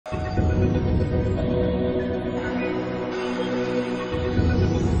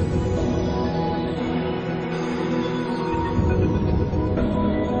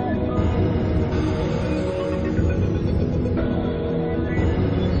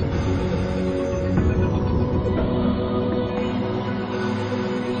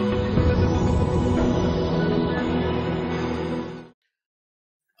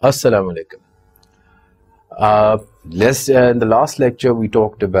Assalamu alaikum. In the last lecture we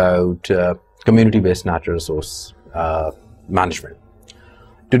talked about community-based natural resource management.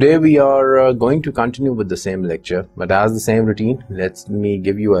 Today we are going to continue with the same lecture, but as the same routine, let me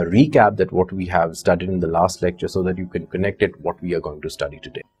give you a recap that what we have studied in the last lecture so that you can connect it what we are going to study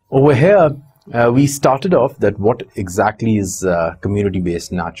today. Over here, we started off that what exactly is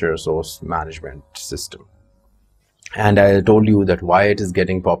community-based natural resource management system. And I told you that why it is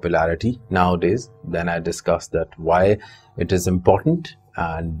getting popularity nowadays. Then I discussed that why it is important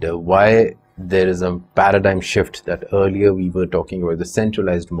and why there is a paradigm shift, that earlier we were talking about the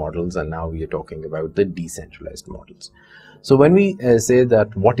centralized models and now we are talking about the decentralized models. So when we say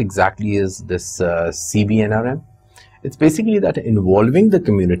that what exactly is this CBNRM, it's basically that involving the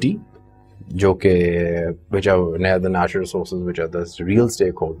community, which are the natural resources, which are the real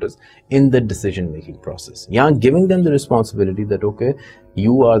stakeholders in the decision making process. Yeah, giving them the responsibility that okay,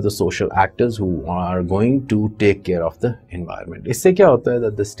 you are the social actors who are going to take care of the environment. इससे क्या होता है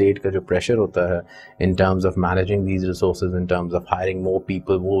that the state का जो pressure होता है in terms of managing these resources, in terms of hiring more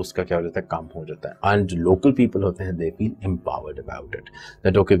people, वो उसका क्या हो जाता है, कम हो जाता है. And local people होते हैं, they feel empowered about it.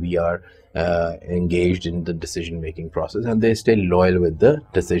 That okay, we are engaged in the decision making process and they stay loyal with the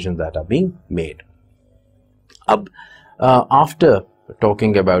decisions that are being made. After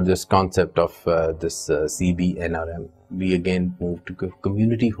talking about this concept of this CBNRM, we again move to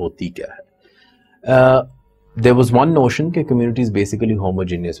community hoti kya hai. There was one notion that community is basically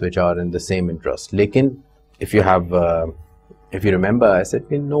homogeneous, which are in the same interest. Lekin if you remember, I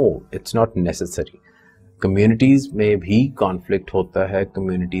said no, it's not necessary. Communities में भी conflict होता है,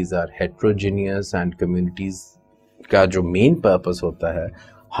 communities are heterogeneous and communities का जो main purpose होता है,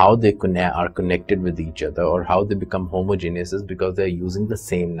 how they are connected with each other or how they become homogeneous is because they are using the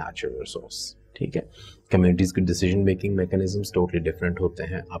same natural resource. ठीक है? Communities के decision making mechanisms totally different होते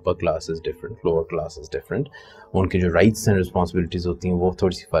हैं, upper class is different, lower class is different, उनके जो rights and responsibilities होती हैं वो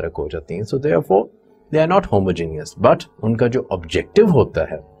थोड़ी सी फर्क हो जाती हैं. So therefore they are not homogeneous, but उनका जो objective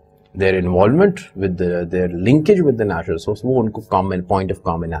होता है, their involvement with their linkage with the natural resource, वो उनको common point of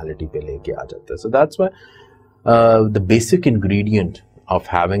commonality पे लेके आ जाता है. So that's why the basic ingredient of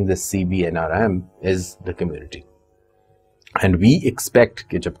having this CBNRM is the community. And we expect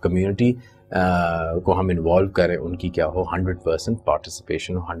कि जब community को हम involve करें, उनकी क्या हो, 100%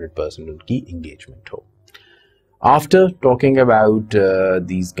 participation हो, 100% उनकी engagement हो. After talking about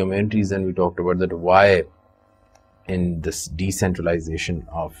these communities, and we talked about that why in this decentralization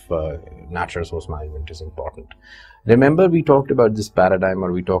of natural resource management is important. Remember we talked about this paradigm,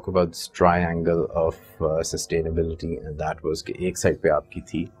 or we talked about this triangle of sustainability, and that was कि एक side पे आपकी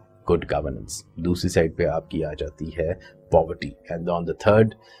थी good governance, दूसरी side पे आपकी आ जाती है poverty, and on the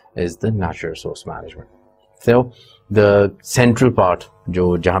third is the natural resource management. So the central part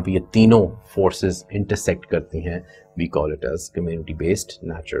जो जहाँ पे ये तीनों forces intersect करती हैं, we call it as community based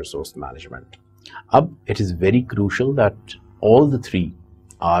natural resource management. It is very crucial that all the three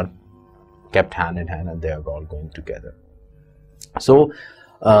are kept hand in hand and they are all going together. So,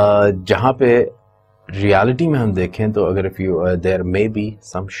 जहाँ पे reality में हम देखें तो अगर there may be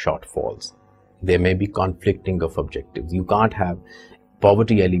some shortfalls, there may be conflicting of objectives. You can't have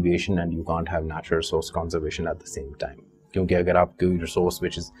poverty alleviation and you can't have natural resource conservation at the same time. क्योंकि अगर आपकी resource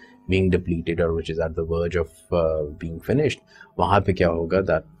which is being depleted or which is at the verge of being finished, वहाँ पे क्या होगा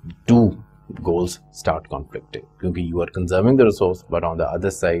that two goals start conflicting, because you are conserving the resource, but on the other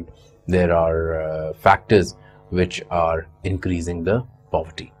side there are factors which are increasing the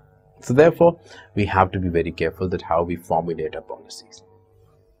poverty. So therefore we have to be very careful that how we formulate our policies.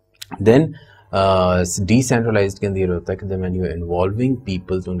 Then decentralized के अंदर होता है कि when you are involving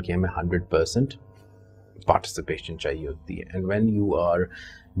people तो उनके हमें 100% participation चाहिए होती है, and when you are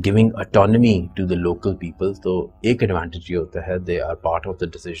giving autonomy to the local people, तो एक advantage ये होता है, they are part of the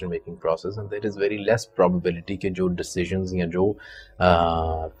decision making process and there is very less probability कि जो decisions या जो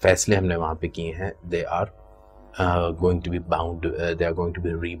फैसले हमने वहाँ पे किए हैं, they are going to be bound, they are going to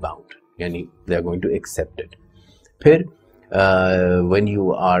be rebound, यानी they are going to accept it. फिर when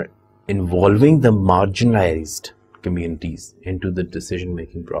you are involving the marginalized communities into the decision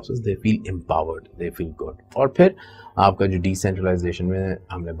making process, they feel empowered, they feel good. और फिर आपका जो decentralization में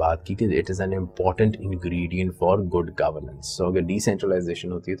हमने बात की कि it is an important ingredient for good governance. So अगर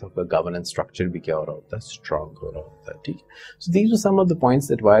decentralization होती है तो आपका governance structure भी क्या हो रहा होता है, strong हो रहा होता है, ठीक है. So these are some of the points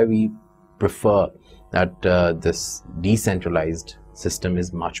that why we prefer that this decentralized system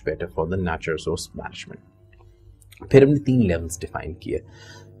is much better for the natural resource management. फिर हमने 3 levels define किए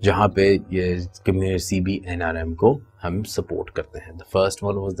जहाँ पे ये community CBNRM को हम support करते हैं. The first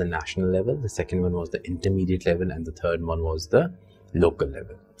one was the national level, the second one was the intermediate level, and the third one was the local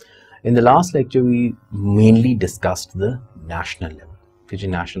level. In the last lecture, we mainly discussed the national level. कि जी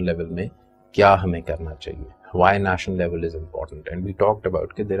national level में क्या हमें करना चाहिए, why national level is important, and we talked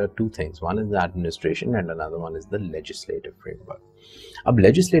about that there are 2 things. One is the administration and another one is the legislative framework. अब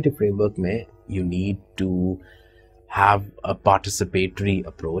legislative framework में you need to have a participatory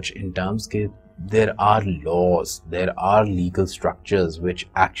approach in terms that there are laws, there are legal structures which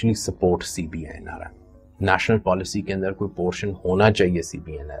actually support CBNRM. National policy के अंदर कोई portion होना चाहिए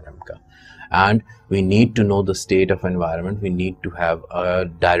CBNRM का, and we need to know the state of environment. We need to have a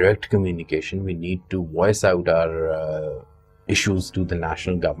direct communication. We need to voice out our issues to the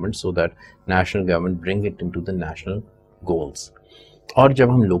national government so that national government bring it into the national goals. और जब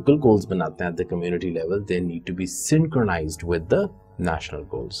हम local goals बनाते हैं at the community level, they need to be synchronized with the national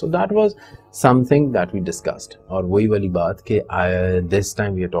goals. So that was something that we discussed. और वही वाली बात कि this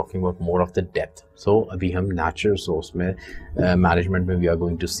time we are talking about more of the depth. So अभी हम natural resource में management में we are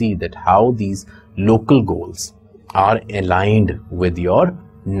going to see that how these local goals are aligned with your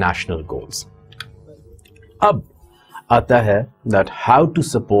national goals. अब आता है that how to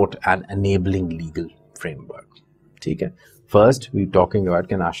support an enabling legal framework. ठीक है. First, we talking about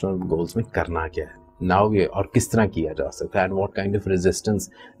कि national goals में करना क्या है. Now we और किस तरह किया जा सकता है and what kind of resistance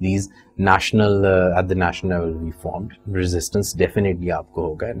these national at the national level we formed. Resistance definitely आपको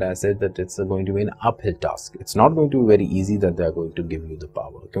होगा, and I said that it's going to be an uphill task. It's not going to be very easy that they are going to give you the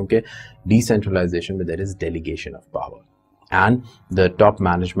power. क्योंकि decentralization में there is delegation of power. And the top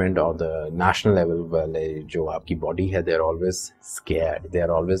management or the national level वाले जो आपकी body है, they are always scared, they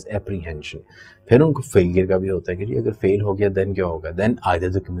are always apprehension. फिर उनको failure का भी होता है कि जी अगर fail हो गया then क्या होगा, then either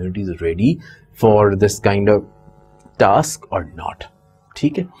the community is ready for this kind of task or not.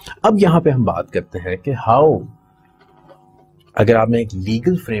 ठीक है. अब यहाँ पे हम बात करते हैं कि how अगर आपने एक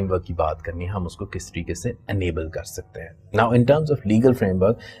legal framework की बात करनी है हम उसको किस तरीके से enable कर सकते हैं. Now in terms of legal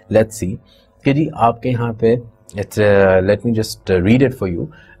framework, let's see कि जी आपके यहाँ पे it's let me just read it for you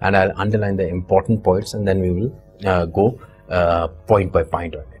and I'll underline the important points and then we will go point by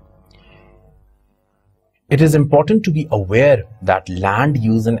point on it. It is important to be aware that land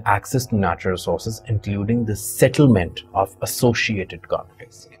use and access to natural resources, including the settlement of associated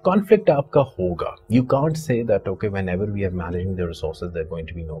conflicts. Conflict aapka hoga. You can't say that okay, whenever we are managing the resources, there are going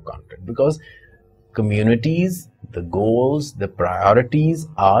to be no conflict, because communities, the goals, the priorities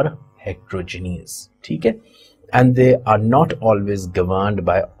are heterogeneous. ठीक है? And they are not always governed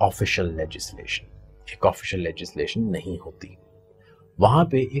by official legislation. एक official legislation नहीं होती. वहाँ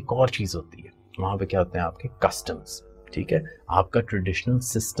पे एक और चीज़ होती है. वहाँ पे क्या होते हैं आपके customs. ठीक है? आपका traditional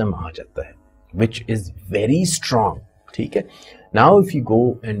system आ जाता है, which is very strong. ठीक है? Now if you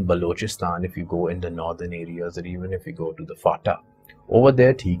go in Balochistan, if you go in the northern areas, or even if you go to the FATA, over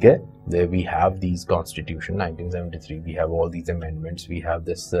there, ठीक है, there we have these constitution 1973, we have all these amendments, we have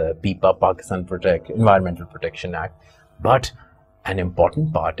this PIPA, Pakistan Environmental Protection Act, but an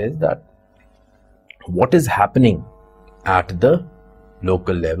important part is that what is happening at the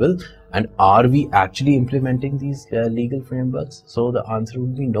local level, and are we actually implementing these legal frameworks? So the answer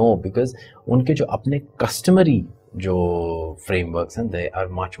would be no, because उनके जो अपने customary जो frameworks हैं, they are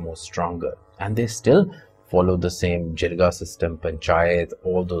much more stronger, and they still follow the same jirga system, panchayat,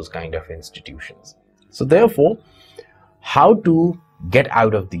 all those kind of institutions. So therefore, how to get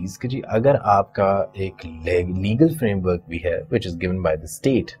out of these? कि अगर आपका एक legal framework भी है, which is given by the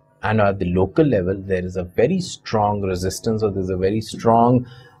state, and at the local level there is a very strong resistance, or there is a very strong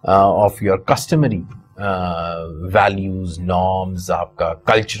of your customary values, norms, आपका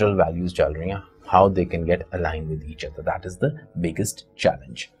cultural values चल रही हैं, how they can get aligned with each other. That is the biggest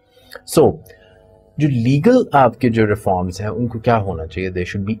challenge. So जो legal आपके जो reforms हैं उनको क्या होना चाहिए? They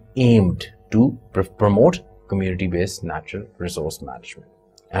should be aimed to promote community based natural resource management,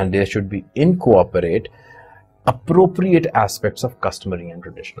 and they should be incorporate appropriate aspects of customary and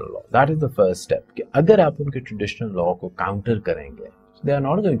traditional law. That is the first step. कि अगर आप उनके traditional law को counter करेंगे, they are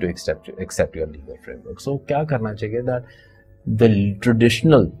not going to accept your legal framework. So क्या करना चाहिए? That the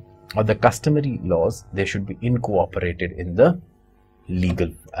traditional or the customary laws, they should be incorporated in the legal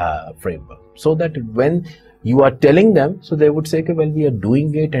framework, so that when you are telling them, so they would say कि well we are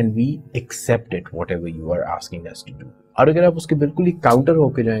doing it and we accept it whatever you are asking us to do. और अगर आप उसके बिल्कुल ही counter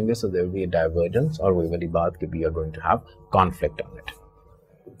होके जाएंगे, so there will be a divergence, और वही वाली बात कि we are going to have conflict on it.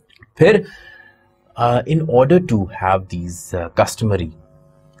 फिर in order to have these customary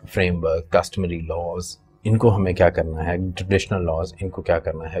framework, customary laws, इनको हमें क्या करना है, traditional laws, इनको क्या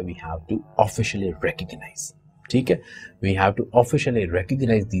करना है, we have to officially recognize. ठीक है, we have to officially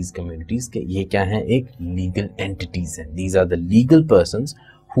recognize these communities कि ये क्या हैं, एक legal entities हैं. These are the legal persons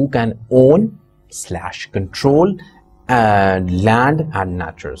who can own / control and land and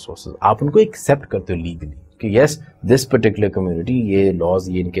natural resources. आप उनको accept करते हो legally कि yes, this particular community, ये laws,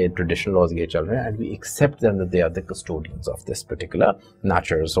 ये इनके traditional laws ये चल रहे हैं, and we accept them that they are the custodians of this particular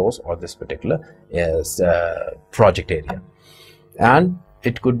natural resource or this particular project area. And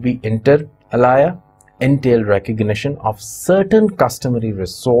it could be inter alia, entail recognition of certain customary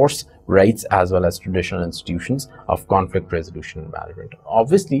resource rights as well as traditional institutions of conflict resolution and management.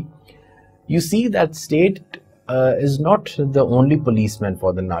 Obviously, you see that state is not the only policeman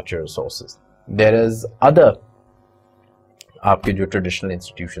for the natural resources. There is other आपके जो traditional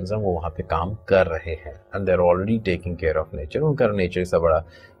institutions हैं वो वहाँ पे काम कर रहे हैं and they're already taking care of nature. उनका nature से बड़ा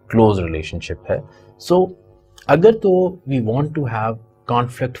close relationship है. So अगर तो we want to have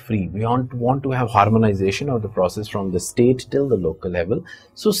conflict free, we want to have harmonization of the process from the state till the local level.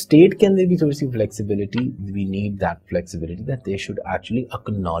 So state can there be थोड़ी सी flexibility. We need that flexibility that they should actually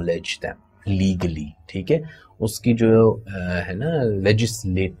acknowledge them legally. ठीक है, उसकी जो है ना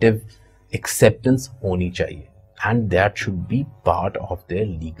legislative acceptance होनी चाहिए, and that should be part of their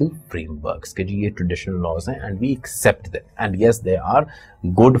legal frameworks कि जी ये traditional laws हैं and we accept them, and yes they are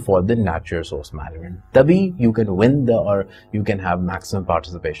good for the natural resource management. तभी you can win or you can have maximum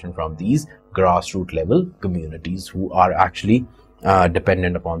participation from these grassroots level communities who are actually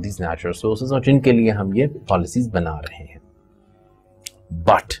dependent upon these natural resources और जिनके लिए हम ये policies बना रहे हैं.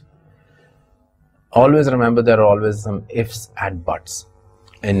 But always remember there are always some ifs and buts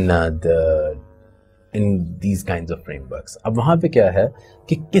in these kinds of frameworks. अब वहाँ पे क्या है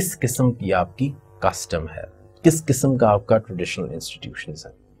कि किस किस्म की आपकी custom है, किस किस्म का आपका traditional institutions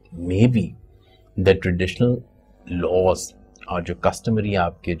है. Maybe the traditional laws और जो customary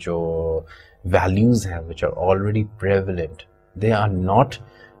आपके जो values हैं which are already prevalent, they are not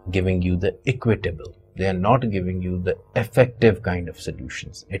giving you the equitable, they are not giving you the effective kind of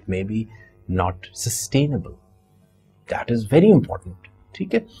solutions. It may be not sustainable. That is very important.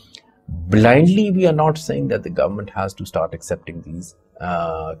 ठीक है, blindly we are not saying that the government has to start accepting these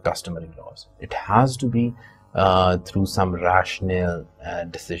customary laws. It has to be through some rational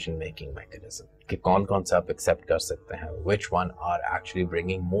decision making mechanism कि कौन कौन से आप accept कर सकते हैं, which one are actually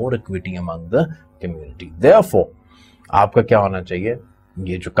bringing more equity among the community. Therefore आपका क्या होना चाहिए,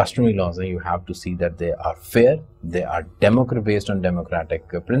 ये जो customary laws हैं, you have to see that they are fair, they are based on democratic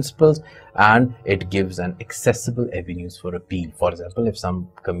principles, and it gives an accessible avenues for appeal. For example, if some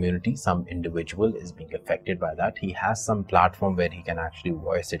community, some individual is being affected by that, he has some platform where he can actually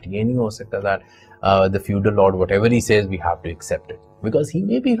voice it. ये नहीं हो सकता that the feudal lord, whatever he says, we have to accept it because he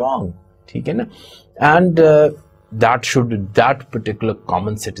may be wrong. ठीक है ना? And that particular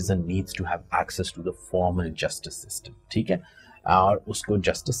common citizen needs to have access to the formal justice system. ठीक है, और उसको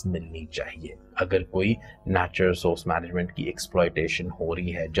justice मिलनी चाहिए. अगर कोई नेचुरल रिसोर्स मैनेजमेंट की एक्सप्लॉयटेशन हो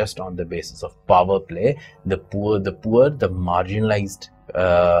रही है just on the basis of power play, the marginalised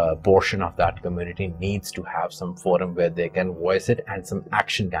portion of that community needs to have some forum where they can voice it and some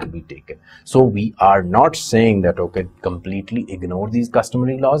action can be taken. So we are not saying that okay, completely ignore these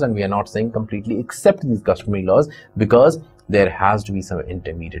customary laws, and we are not saying completely accept these customary laws, because there has to be some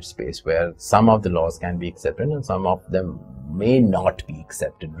intermediate space where some of the laws can be accepted and some of them may not be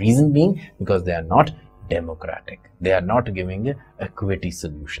accepted. Reason being because they are not democratic, they are not giving an equity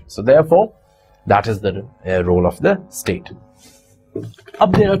solution. So therefore that is the role of the state.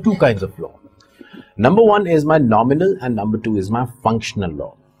 Up there are two kinds of law. Number one is my nominal and number two is my functional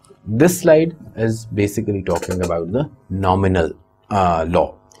law. This slide is basically talking about the nominal law.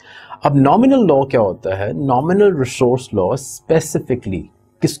 अब nominal law क्या होता है? Nominal resource law specifically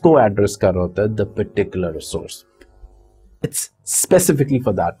किसको address कर रहा होता है? The particular resource. It's specifically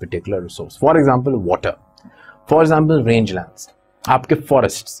for that particular resource. For example, water. For example, rangelands. आपके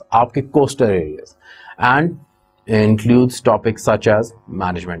forests, आपके coastal areas, and includes topics such as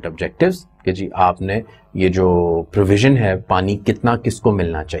management objectives कि जी आपने ये जो provision है पानी कितना किसको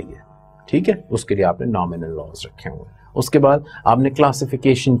मिलना चाहिए, ठीक है, उसके लिए आपने nominal laws रखे हुए हैं. उसके बाद आपने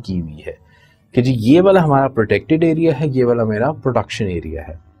क्लासिफिकेशन की हुई है कि जी ये वाला हमारा प्रोटेक्टेड एरिया है, ये वाला मेरा प्रोडक्शन एरिया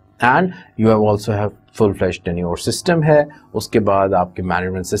है. And you have also have full flash tenure system है। उसके बाद आपके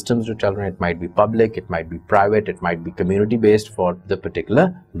मैनेजमेंट सिस्टम्स जो चल रहे हैं, it might be public, it might be private, it might be community based for the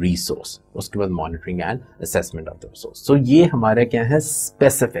particular resource. उसके बाद monitoring and assessment of the resource. सो ये हमारे क्या है,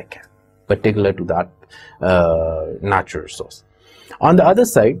 स्पेसिफिक है, particular to that natural resource. On the other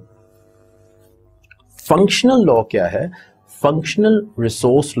side functional law क्या है? Functional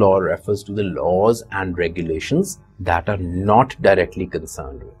resource law refers to the laws and regulations that are not directly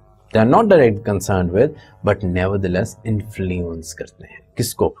concerned with. They are not directly concerned with, but nevertheless influence करते हैं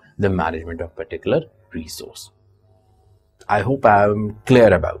किसको? The management of particular resource. I hope I am clear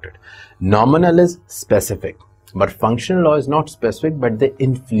about it. Nominal is specific, but functional law is not specific, but they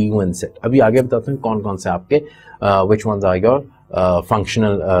influence it. अभी आगे बताते हैं कौन कौन से आपके which ones are your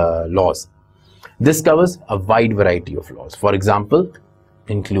functional laws. This covers a wide variety of laws. For example,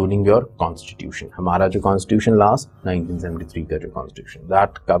 including your constitution. हमारा जो constitution last 1973 का जो constitution,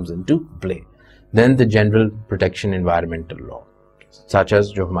 that comes into play. Then the general protection environmental law, such as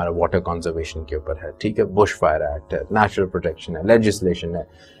जो हमारा water conservation के ऊपर है, ठीक है, bushfire act है, natural protection है, legislation है,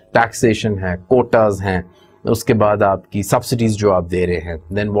 taxation है, quotas हैं, उसके बाद आपकी सब्सिडीज जो आप दे रहे हैं,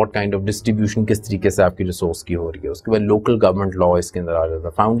 then what kind of distribution किस तरीके से आपकी रिसोर्स की हो रही है, उसके बाद लोकल गवर्नमेंट लॉ इसके अंदर आ जाता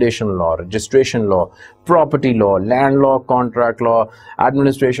है, foundation law, registration law, property law, land law, contract law,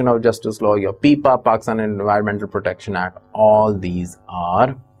 administration of justice law, या पीपा, Pakistan environmental protection act, all these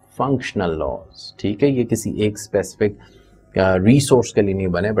are functional laws. ठीक है, ये किसी एक स्पेसिफिक रिसोर्स के लिए नहीं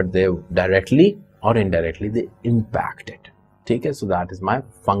बने, बट दे डायरेक्टली और इनडायरेक्टली दे इम्पैक्ट इट। ठीक है, so that is my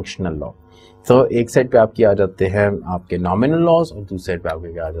functional law. तो एक साइड पे आपकी आ जाते हैं आपके नॉमिनल लॉज और दूसरी साइड पे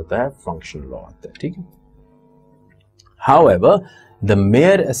आपके क्या आ जाता है, फंक्शनल लॉ आता है। ठीक है, however the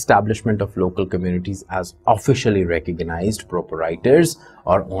mere establishment of local communities as officially recognized proprietors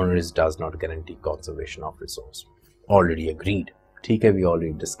or owners does not guarantee conservation of resource. Already agreed. ठीक है, we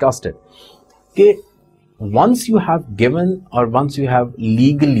already discussed it कि once you have given or once you have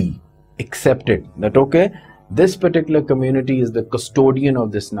legally accepted that okay this particular community is the custodian of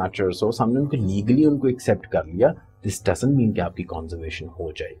this natural resource, हमने उनको legally उनको accept कर लिया, this doesn't mean कि आपकी conservation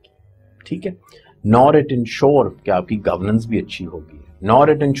हो जाएगी। ठीक है, nor it ensure कि आपकी गवर्नेंस भी अच्छी होगी, nor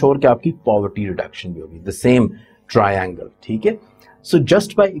it ensure कि आपकी पॉवर्टी रिडक्शन भी होगी, the same triangle। ठीक है, so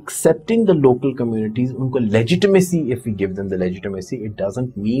just by accepting the local communities, उनको legitimacy, if we give them the legitimacy, it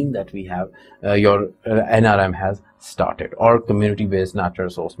doesn't mean that we have your NRM has started or community based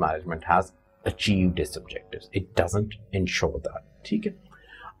natural resource management has achieved its objectives. It doesn't ensure that. ठीक है,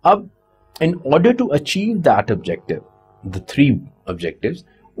 अब in order to achieve that objective, the three objectives,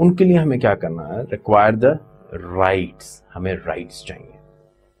 उनके लिए हमें क्या करना है, require the rights, हमें rights चाहिए।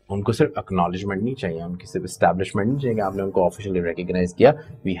 उनको सिर्फ acknowledgement नहीं चाहिए, उनकी सिर्फ establishment नहीं चाहिए, आपने उनको officially recognize किया,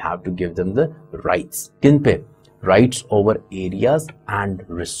 we have to give them the rights। किन पे? Rights over areas and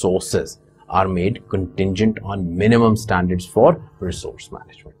resources are made contingent on minimum standards for resource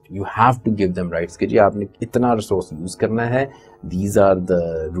management. You have to give them rights कि जी आपने इतना रिसोर्स यूज करना है, these are the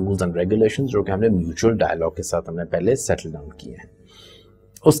rules and regulations जो कि हमने म्यूचुअल डायलॉग के साथ हमने पहले सेटल डाउन किए हैं।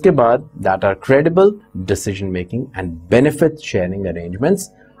 उसके बाद that are credible decision making and benefit sharing arrangements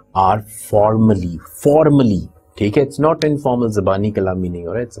are formally ठीक है, it's not informal, ज़बानी कलामी नहीं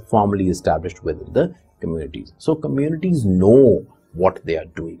हो रहा है, it's formally established within the communities. So communities know what they are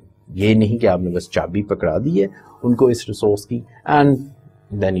doing. ये नहीं कि आपने बस चाबी पकड़ा दी है उनको इस रिसोर्स की and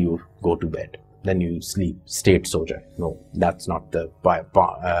then you go to bed, then you sleep, state so जाए। No, that's not the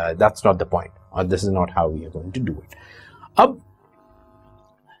point और this is not how we are going to do it. अब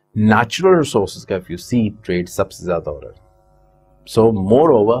नेचुरल रिसोर्सेज का इफ यू सी ट्रेड सबसे ज्यादा हो रहा है, सो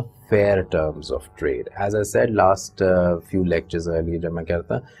more over fair terms of trade. As I said last few lectures earlier जब मैं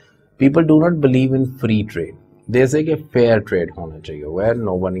कहता people do not believe in free trade, they say कि fair trade होना चाहिए where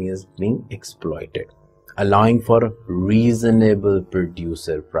no one is being exploited, allowing for reasonable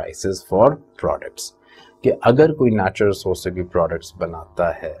producer prices for products। कि अगर कोई natural source से कोई products बनाता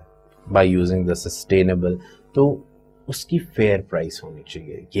है by using the sustainable, तो उसकी fair price होनी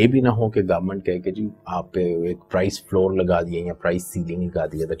चाहिए। ये भी ना हो कि गवर्नमेंट कहे कि जी आप एक प्राइस फ्लोर लगा दिए या प्राइस सीलिंग लगा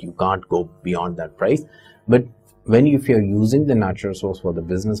दिया that you can't go beyond that price, but when if you are using the natural source for the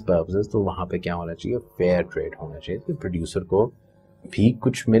business purposes, तो वहां पे क्या होना चाहिए, फेयर ट्रेड होना चाहिए कि प्रोड्यूसर को भी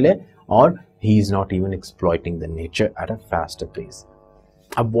कुछ मिले और he is not even exploiting the nature at a faster pace।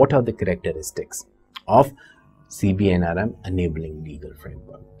 अब what are the characteristics of CBNRM enabling legal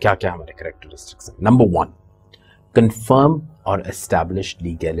framework? क्या क्या हमारे characteristics हैं? Number 1, confirm or establish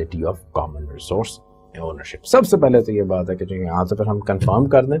legality of common resource ownership. सबसे पहले तो ये बात है कि जो यहाँ से पर हम कंफर्म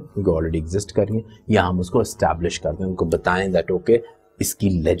कर दें क्योंकि ऑलरेडी एग्जिस्ट कर रही है, या हम उसको एस्टैब्लिश कर दें, उनको बताएं दैट ओके इसकी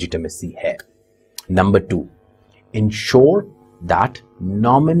लेजिटिमेसी है। Number 2, ensure that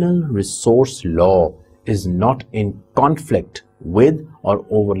nominal resource law is not in conflict with or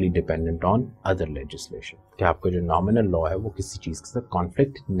overly dependent on other legislation. कि आपका जो nominal law है वो किसी चीज के साथ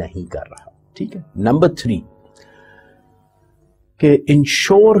conflict नहीं कर रहा. ठीक है. Number 3, कि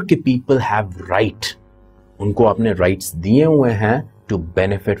ensure कि people have right, उनको अपने rights दिए हुए हैं to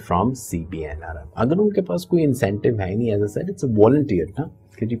benefit from CBNRM. अगर उनके पास कोई incentive है नहीं, as I said, it's a volunteer ना,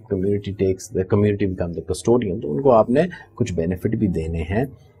 कि जब community takes, the community become the custodian, तो उनको आपने कुछ benefit भी देने हैं,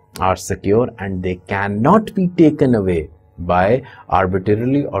 are secure and they cannot be taken away by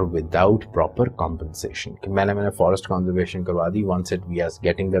arbitrarily or without proper compensation. कि मैंने forest conservation करवा दी, once it we are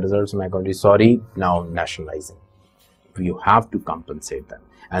getting the results, मैं कहूँ जी sorry, now nationalizing. You have to compensate them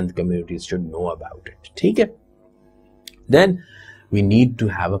and the communities should know about it. ठीक है. Then we need to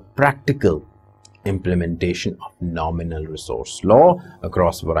have a practical implementation of nominal resource law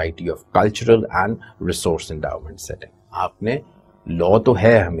across variety of cultural and resource endowment setting. आपने law तो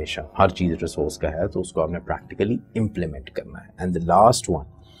है हमेशा, हर चीज resource का है, तो उसको आपने practically implement करना है. And the last one,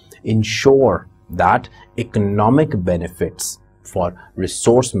 ensure that economic benefits for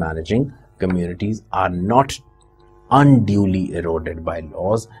resource managing communities are not unduly eroded by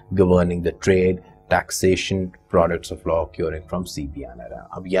laws governing the trade, taxation, products of law occurring from CBNRM.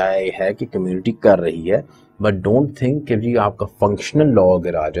 अब यह है कि community कर रही है, but don't think कि जी आपका functional law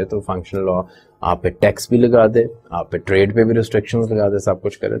अगर आ जाए तो functional law आप पे टैक्स भी लगा दे, आप पे ट्रेड पे भी रिस्ट्रिक्शंस लगा दे, सब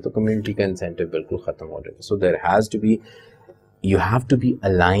कुछ करे, तो कम्युनिटी का इंसेंटिव बिल्कुल खत्म हो जाएगा. So there has to be, you have to be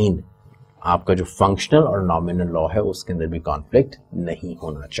align. आपका जो फंक्शनल और नॉमिनल लॉ है उसके अंदर भी कॉन्फ्लिक्ट नहीं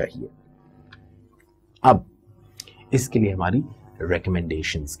होना चाहिए. अब इसके लिए हमारी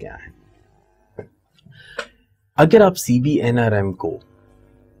रिकमेंडेशंस क्या हैं? अगर आप CBNRM को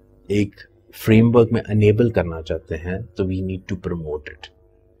एक फ्रेमवर्क में अनेबल करना चाहते हैं तो we need to promote it.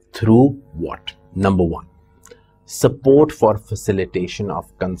 Through what? Number 1, support for facilitation of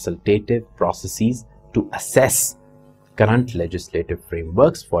consultative processes to assess current legislative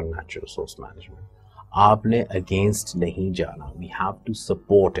frameworks for natural resource management. आपने against नहीं जाना. We have to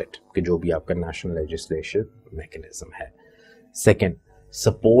support it कि जो भी आपका national legislative mechanism है. Second,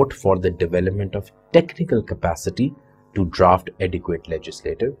 support for the development of technical capacity to draft adequate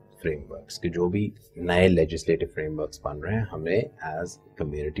legislative frameworks. कि जो भी नए legislative frameworks बन रहे हैं हमें as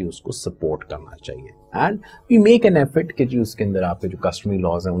community उसको support करना चाहिए. And we make an effort कि जी उसके अंदर आपके जो customary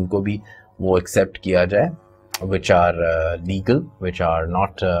laws हैं उनको भी वो accept किया जाए, which are legal, which are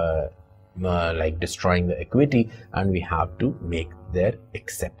not like destroying the equity, and we have to make their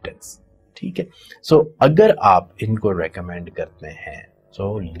acceptance. ठीक है. So अगर आप इनको recommend करते हैं, so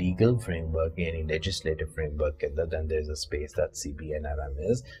legal framework यानी legislative framework के अंदर, then there is a space that CBNRM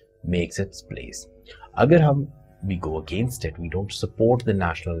makes its place. अगर हम we go against it, we don't support the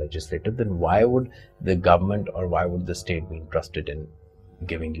national legislature, then why would the government or why would the state be interested in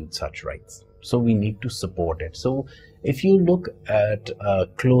giving you such rights? So we need to support it. So if you look at a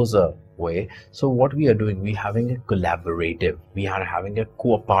closer way, so what we are doing, we are having a collaborative, we are having a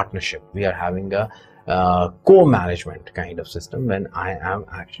co-partnership, we are having a co-management kind of system when I am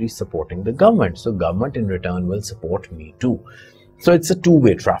actually supporting the government. So government in return will support me too. So it's a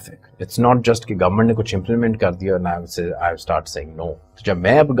two-way traffic. It's not just कि government ने कुछ implement कर दिया और I start saying no. तो जब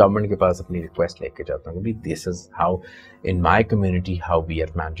मैं अब government के पास अपनी request लेके जाता हूँ कि this is how in my community how we are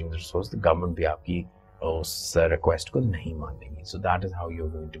managing the resource, the government भी आपकी उस request को नहीं मानेगी. So that is how you're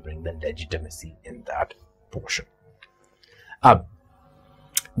going to bring the legitimacy in that portion. अब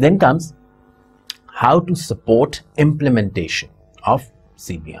then comes how to support implementation of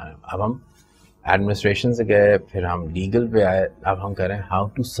CBNRM. अब हम administration से गए, फिर हम लीगल पे आए, अब हम करें how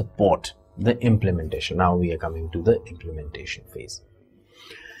to support the implementation. Now we are coming to the implementation phase.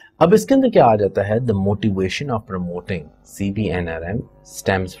 अब इसके अंदर क्या आ जाता है? The motivation of promoting CBNRM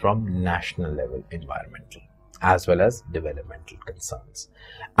stems from national level environmental as well as developmental concerns,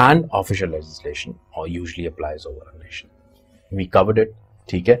 and official legislation or usually applies over a nation. We covered it.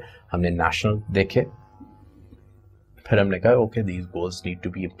 ठीक है, हमने national देखे, फिर हमने कहा okay these goals need to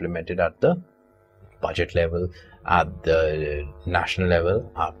be implemented at the budget level, at the national level.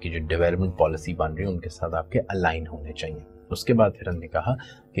 आपकी जो development policy बन रही है उनके साथ आपके अलाइन होने चाहिए. उसके बाद फिर हमने कहा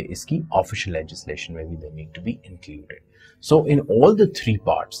कि इसकी ऑफिशियल लेजिस्लेशन में भी they need to be included. So in all the three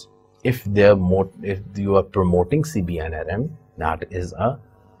parts, if you are promoting CBNRM, that is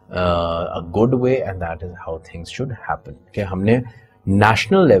a good way and that is how things should happen. कि हमने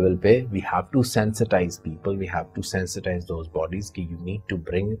national level पे we have to sensitize people, we have to sensitize those bodies कि you need to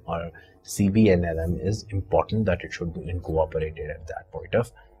bring, or CBNRM is important that it should be incorporated at that point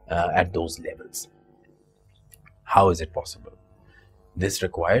of at those levels. How is it possible? This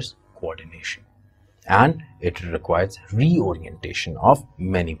requires coordination. and it requires reorientation of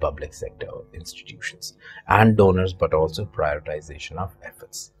many public sector institutions and donors, but also prioritization of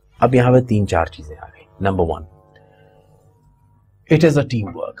efforts. अब यहाँ पे 3-4 चीजें आ गई. Number 1, it is a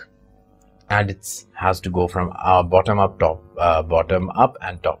teamwork, and it has to go from bottom up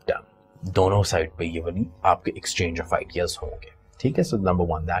and top down. दोनों side पे ये वाली आपके exchange of ideas होंगे. ठीक है. So number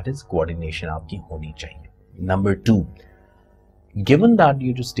 1, that is coordination आपकी होनी चाहिए. Number 2, given that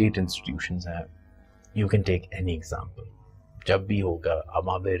ये जो state institutions हैं, you can take any example. जब भी होगा, अब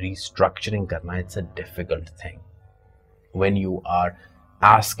वहाँ पे restructuring करना, it's a difficult thing. When you are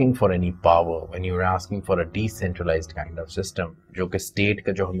asking for any power, when you are asking for a decentralized kind of system, जो कि state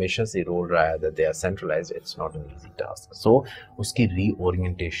का जो हमेशा से role रहा है that they are centralized, it's not an easy task. So उसकी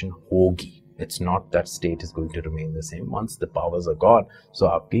reorientation होगी. It's not that state is going to remain the same. Once the powers are gone, so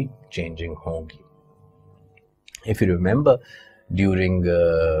आपकी changing होगी. If you remember, during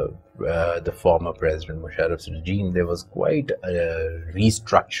the former President Musharraf's regime, there was quite a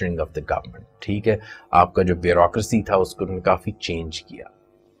restructuring of the government. ठीक है, आपका जो bureaucracy था उसको उन्होंने काफी change किया.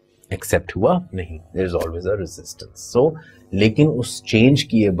 Accept हुआ नहीं. There is always a resistance. So, लेकिन उस change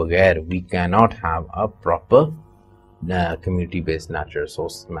किए बगैर we cannot have a proper community based natural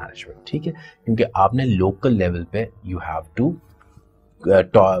resource management. ठीक है, क्योंकि आपने local level पे you have to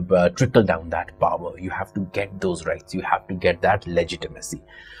trickle down that power, you have to get those rights, you have to get that legitimacy.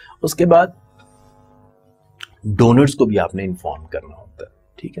 उसके बाद donors को भी आपने inform करना होता है.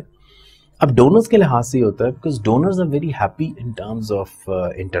 ठीक है, अब donors के लिहाज से होता है because donors are very happy in terms of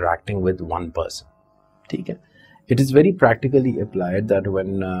interacting with one person. ठीक है, it is very practically applied that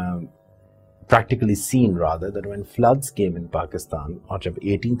when practically seen rather that when floods came in Pakistan, और जब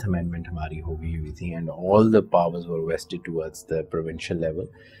 18th amendment हमारी हो गई हुई थी and all the powers were vested towards the provincial level,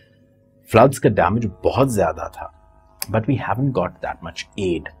 floods का damage बहुत ज़्यादा था, but we haven't got that much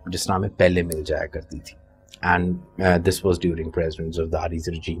aid जिस तरह हमें पहले मिल जाया करती थी. And this was during President Zardari's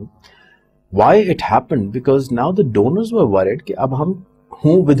regime. Why it happened? Because now the donors were worried कि अब हम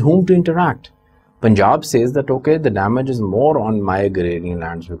with whom to interact. Punjab says that okay, the damage is more on my agrarian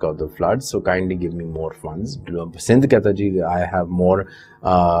lands because of the floods, so kindly give me more funds. Sindh कहता जी I have more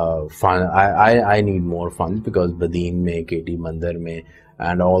fund, I need more funds because Badin में, KT मंदिर में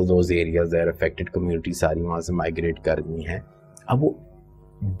and all those areas there affected community सारी वहाँ से migrate करनी है. अब वो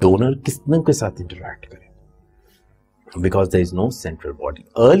donor किसने के साथ interact करे? Because there is no central body.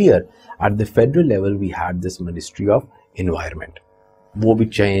 Earlier at the federal level we had this Ministry of Environment. वो भी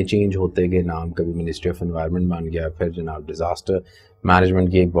चेंज होते गए नाम, कभी मिनिस्ट्री ऑफ एनवायरनमेंट बन गया, फिर जनाब डिजास्टर मैनेजमेंट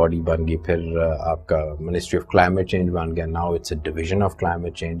की एक बॉडी बन गई, फिर आपका मिनिस्ट्री ऑफ क्लाइमेट चेंज बन गया. Now it's a division of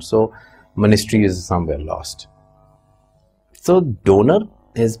climate change. So ministry is somewhere lost. So donor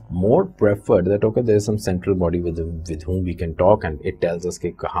is more preferred that okay, there is some central body with whom we can talk and it tells us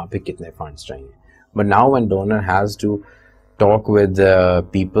कि कहाँ पे कितने funds चाहिए. But now when donor has to talk with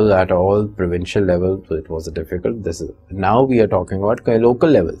people at all provincial level, so it was difficult. This is now we are talking about local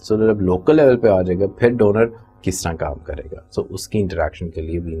level. So जब local level पे आ जाएगा फिर donor किस तरह काम करेगा. So उसकी interaction के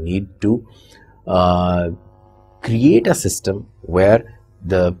लिए we need to create a system where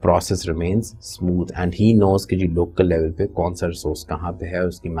the process remains smooth and he knows कि जी local level पे कौन सा resource कहाँ पे है,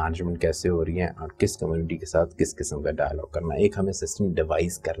 उसकी management कैसे हो रही है और किस community के साथ किस किस्म का dialogue करना. एक हमें system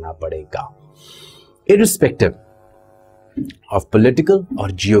devise करना पड़ेगा. Irrespective of political or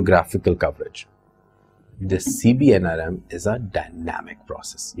geographical coverage, this CBNRM is a dynamic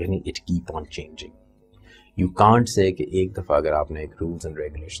process. यानी it keep on changing. You can't say कि एक दफ़ा अगर आपने एक rules and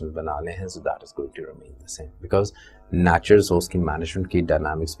regulations बना ले हैं, so that is going to remain the same. Because natural resource की management की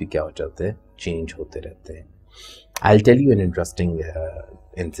dynamics भी क्या हो जाते हैं, change होते रहते हैं. I'll tell you an interesting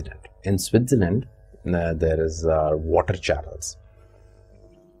incident. In Switzerland, there is water channels.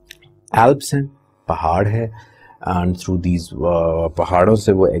 Alps हैं, पहाड़ है, and through these पहाड़ों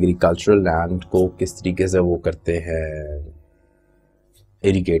से वो agricultural land को किस तरीके से वो करते हैं,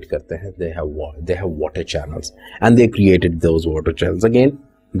 irrigate करते हैं. They have water channels and they created those water channels. Again,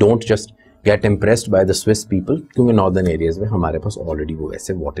 don't just get impressed by the Swiss people क्योंकि northern areas में हमारे पास already वो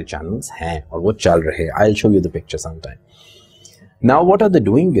ऐसे water channels हैं और वो चल रहे हैं. I'll show you the picture sometime. Now what are they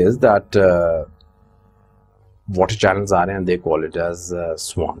doing is that water channels आ रहे हैं and they call it as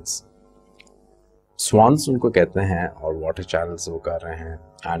swans. Swans उनको कहते हैं और water channels वो कर रहे हैं.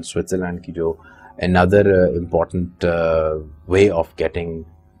 And Switzerland की जो another important way of getting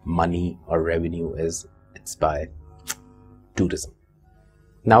money or revenue is it's by tourism.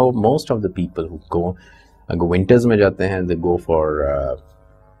 Now most of the people who go winters में जाते हैं, they go for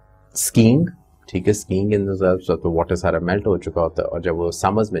skiing. ठीक है, skiing in the तो water सारा melt हो चुका होता है और जब वो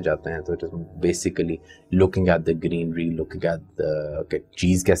summers में जाते हैं तो it is basically looking at the greenery, looking at the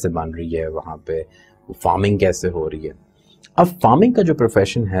चीज़ कैसे बन रही है वहाँ पे, फार्मिंग कैसे हो रही है। अब फार्मिंग का जो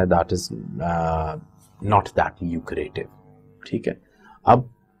प्रोफेशन है that is not that lucrative, ठीक है। अब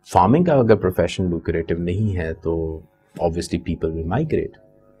फार्मिंग का अगर प्रोफेशन ल्यूक्रेटिव नहीं है तो obviously people will migrate.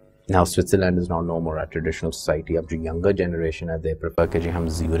 Now Switzerland is not know more a traditional society. अब जो यंगर जनरेशन है दे प्रेफर कि जी हम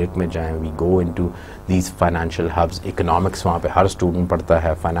ज्यूरिक में जाएं, we go into these financial hubs. Economics वहाँ पे हर स्टूडेंट पढ़ता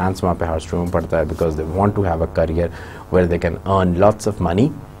है, फाइनेंस वहाँ पे हर स्टूडेंट पढ़ता है, because they want to have a career where they can earn lots of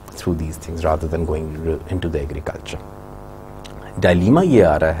money through these things rather than going into the agriculture. डायलीमा ये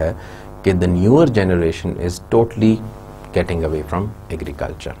आ रहा है कि the newer generation is totally getting away from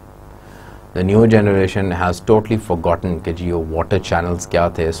agriculture. The newer generation has totally forgotten कि जी water channels क्या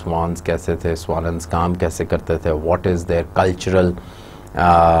थे, swans कैसे थे, स्वानन्स काम कैसे करते थे, what is their cultural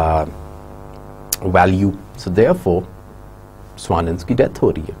value. So therefore स्वानन्स की डेथ हो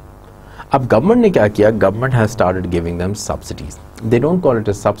रही है। अब गवर्नमेंट ने क्या किया, government has started giving them subsidies. They don't call it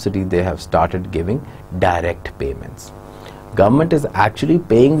a subsidy, they have started giving direct payments. Government is actually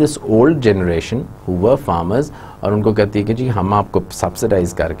paying this old generation who were farmers, और उनको कहती है कि जी हम आपको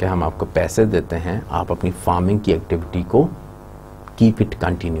सब्सिडाइज करके हम आपको पैसे देते हैं, आप अपनी फार्मिंग की एक्टिविटी को keep it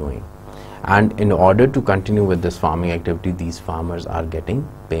continuing, and in order to continue with this farming activity these farmers are getting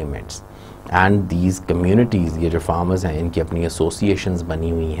payments. And these communities, ये जो फार्मर्स हैं इनकी अपनी एसोसिएशंस बनी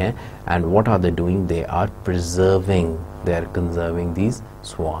हुई हैं, and what are they doing, they are preserving, they are conserving these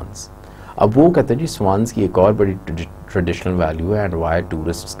swans. अब वो कहते हैं जी स्वान्स की एक और बड़ी ट्रेडिशनल वैल्यू है, and Y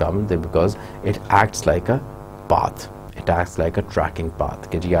tourists come they, because it acts like a path, it acts like a trekking path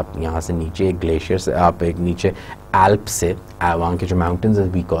कि जी आप यहाँ से नीचे एक ग्लेशियर से, आप एक नीचे एल्प से, वहाँ के जो माउंटेन्स है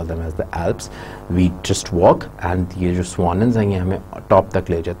we call them as the Alps, we just walk, and ये जो स्वानन्स हैं ये हमें टॉप तक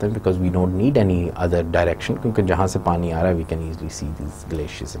ले जाते हैं, because we don't need any other direction, क्योंकि जहाँ से पानी आ रहा है we can easily see these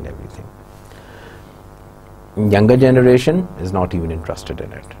glaciers and everything. younger generation is not even interested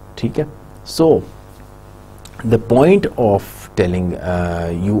in it, ठीक है। So the point of telling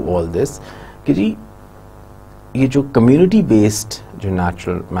you all this कि जी ये जो community based जो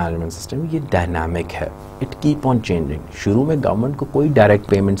natural management system ये dynamic है, it keep on changing। शुरू में government को कोई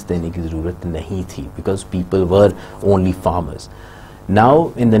direct payments देने की ज़रूरत नहीं थी because people were only farmers। Now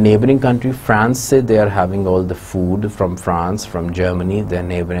in the neighboring country France से they are having all the food from France, from Germany, their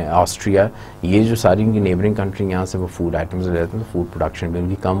neighboring Austria, ये जो सारी उनकी neighboring country यहाँ से वो food items लेते हैं, तो food production भी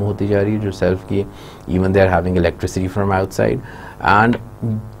उनकी कम होती जा रही है जो self की, even they are having electricity from outside, and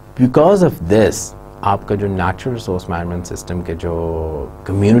because of this आपका जो नेचुरल रिसोर्स मैनेजमेंट सिस्टम के जो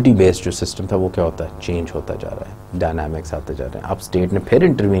कम्युनिटी बेस्ड जो सिस्टम था वो क्या होता है, चेंज होता जा रहा है, डायनामिक्स आते जा रहे हैं। अब स्टेट ने फिर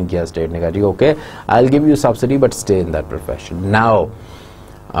इंटरवीन किया, स्टेट ने कहा जी okay I will give you subsidy but stay in that profession. Now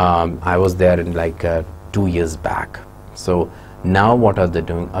I was there in like 2 years back, so now what are they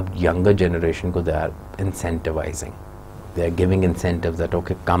doing, अब यंगर जनरेशन को they are incentivising, they are giving incentives that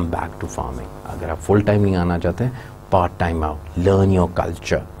okay come back to farming, अगर आप full time नहीं आना चाहते हैं part time आओ, learn your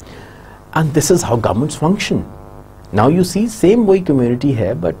culture. And this is how governments function. Now you see same way community hai,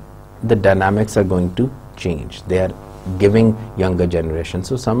 but the dynamics are going to change. They are giving younger generation.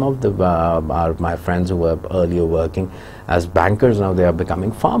 So some of the my friends who were earlier working as bankers, now they are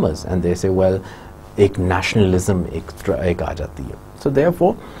becoming farmers, and they say, well, ek nationalism ek aa jati hai. So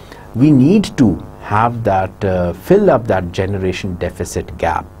therefore, we need to have that fill up that generation deficit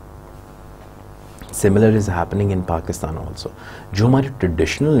gap. Similar is happening in Pakistan also. जो हमारे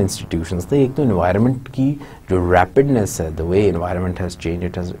traditional institutions थे, एक तो environment की जो rapidness है, the way environment has changed,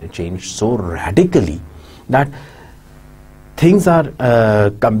 it has changed so radically that things are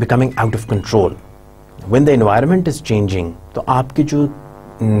becoming out of control. When the environment is changing, तो आपके जो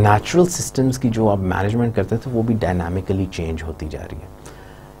natural systems की जो आप management करते थे वो भी dynamically change होती जा रही है।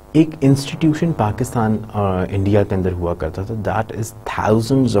 एक इंस्टीट्यूशन पाकिस्तान और इंडिया के अंदर हुआ करता था, that is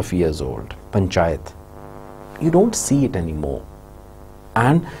thousands of years old, panchayat. You don't see it any more.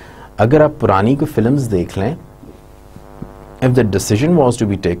 And अगर आप पुरानी कोई फिल्म्स देख लें, if the decision was to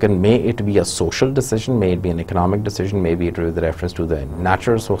be taken, may it be a social decision, may it be an economic decision, maybe it with reference to the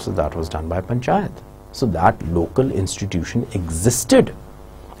natural resources, that was done by panchayat. So that local institution existed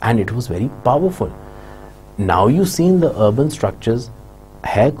and it was very powerful. Now you see in the urban structures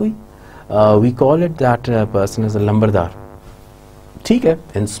है कोई, we call it that person is a लंबरदार, ठीक है।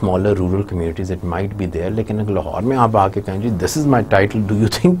 in smaller rural communities it might be there, लेकिन अगर लाहौर में आप आके कहें जी this is my title, do you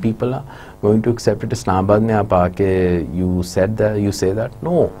think people are going to accept it? Islamabad में आप आके you say that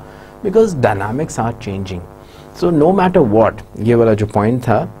no, because dynamics are changing. So no matter what, ये वाला जो point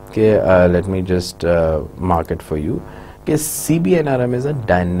था कि let me just mark it for you कि CBNRM is a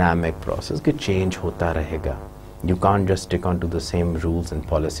dynamic process कि change होता रहेगा। You can't just stick on to the same rules and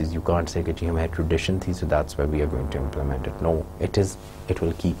policies. You can't say कि हमारी tradition थी, so that's why we are going to implement it. No, it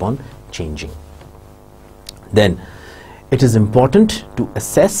will keep on changing. Then it is important to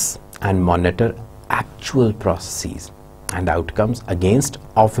assess and monitor actual processes and outcomes against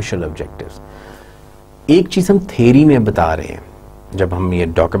official objectives. एक चीज़ हम theory में बता रहे हैं, जब हम ये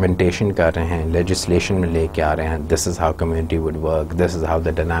documentation कर रहे हैं, लेजिस्लेशन में लेके आ रहे हैं, this is how community would work, this is how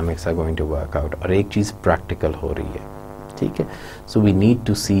the dynamics are going to work out, और एक चीज़ प्रैक्टिकल हो रही है, ठीक है. So we need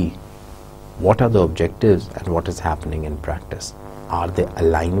to C what are the objectives and what is happening in practice. Are they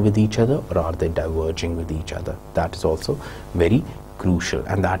aligned with each other or are they diverging with each other? That is also very crucial,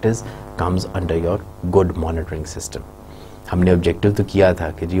 and that is comes under your good monitoring system. हमने objective तो किया था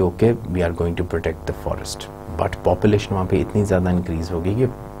कि जी okay, we are going to protect the forest, but population वहाँ पे इतनी ज़्यादा increase हो गई कि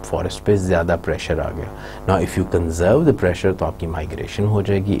forest पे ज़्यादा pressure आ गया. Now if you conserve the pressure तो आपकी migration हो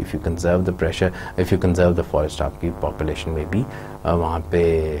जाएगी. If you conserve the pressure, if you conserve the forest, आपकी population में भी वहाँ पे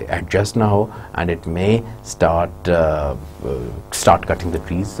adjust ना हो, and it may start cutting the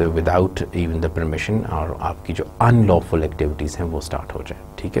trees without even the permission, और आपकी जो unlawful activities हैं वो start हो जाए,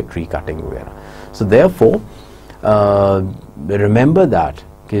 ठीक है, tree cutting वगैरह. So therefore remember that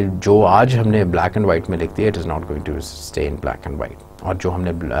कि जो आज हमने black and white में लिख दिया, it is not going to stay in black and white, और जो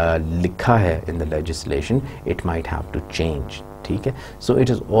हमने लिखा है in the legislation, it might have to change, ठीक है. So it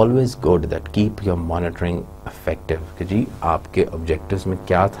is always good that keep your monitoring effective कि जी आपके objectives में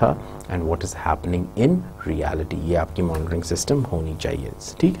क्या था and what is happening in reality, ये आपकी monitoring system होनी चाहिए,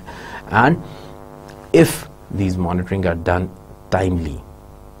 ठीक है. And if these monitoring are done timely,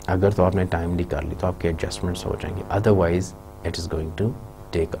 अगर तो आपने timely कर ली तो आपके adjustments हो जाएंगे, otherwise it is going to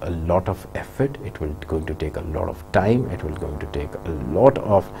take a lot of effort, it will going to take a lot of time, it will going to take a lot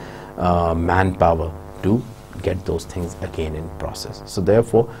of manpower to get those things again in process. So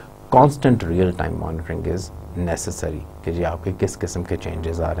therefore constant real time monitoring is necessary कि जी आपके किस किस्म के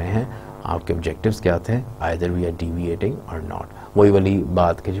changes आ रहे हैं, आपके objectives क्या थे, either we are deviating or not. वही वाली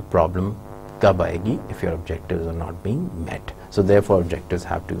बात कि जी problem कब आएगी if your objectives are not being met. So therefore objectives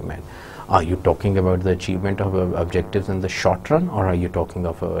have to be met. Are you talking about the achievement of objectives in the short run, or are you talking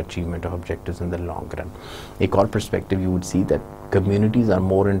of achievement of objectives in the long run? एक और perspective you would see that communities are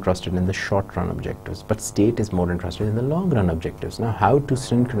more interested in the short run objectives, but state is more interested in the long run objectives. Now how to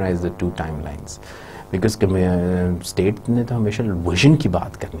synchronize the two timelines? Because state ने तो हमेशा vision की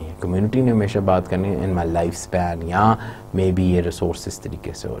बात करनी है, community ने हमेशा बात करनी है in my lifespan, या maybe ये resource इस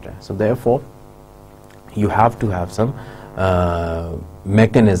तरीके से हो रहा है. So therefore you have to have some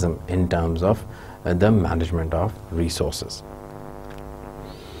mechanism in terms of the management of resources.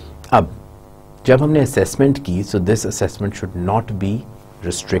 अब जब हमने assessment की, so this assessment should not be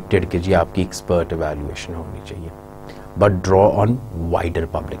restricted कि जी आपकी expert evaluation होनी चाहिए, but draw on wider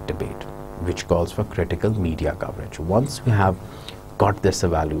public debate which calls for critical media coverage. Once we have got this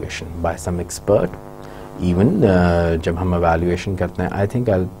evaluation by some expert, even जब हम evaluation करते हैं, I think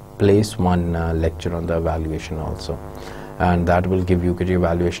I'll place one lecture on the evaluation also, and that will give you कि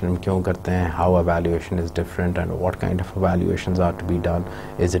evaluation हम क्यों करते हैं, how evaluation is different, and what kind of evaluations are to be done.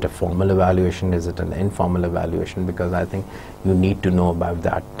 Is it a formal evaluation, is it an informal evaluation? Because I think you need to know about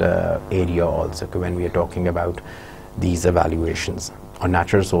that area also when we are talking about these evaluations. और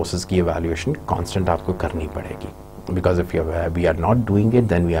natural resources की evaluation constant आपको करनी पड़ेगी, because if we are not doing it,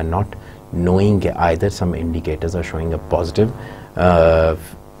 then we are not knowing either some indicators are showing a positive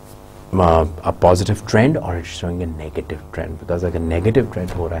trend or it's showing a negative trend. Because अगर negative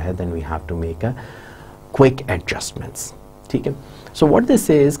trend हो रहा है, then we have to make a quick adjustments, ठीक है. So what they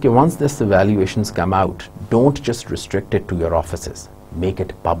say is कि once this evaluations come out, don't just restrict it to your offices, make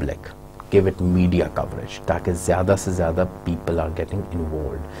it public, give it media coverage ताकि ज़्यादा से ज़्यादा people are getting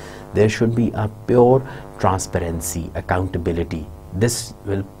involved. There should be a pure transparency, accountability. This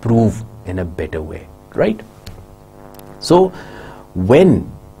will prove in a better way, right? So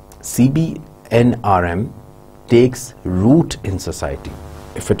when CBNRM takes root in society,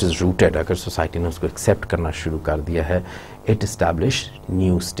 if it is rooted, अगर society ने उसको accept करना शुरू कर दिया है, it establish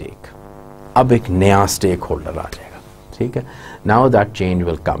new stake. अब एक नया stakeholder आ जाएगा, ठीक है. Now that change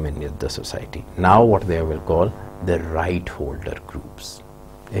will come in the society. Now what they will call the right holder groups.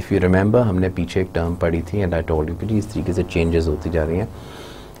 If you remember, हमने पीछे एक term पढ़ी थी, and I told you कि इस तरीके से changes होती जा रही हैं.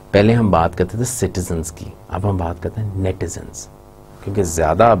 पहले हम बात करते थे citizens की, अब हम बात करते हैं netizens, क्योंकि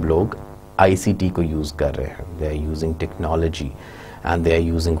ज़्यादा अब लोग ICT को यूज़ कर रहे हैं. They are using technology and they are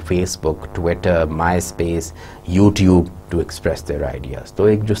using Facebook, Twitter, MySpace, YouTube to express their ideas. तो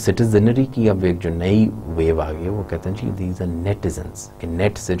एक जो citizenry की अब एक जो नई wave आ गई है, वो कहते हैं जी these are netizens, कि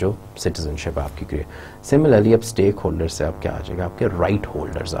net से जो citizenship आपकी क्रिएट. Similarly अब stakeholders से अब क्या आ जाएगा, आपके right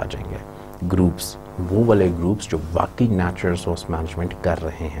holders आ जाएंगे, groups वो वाले groups जो वाकई natural resource management कर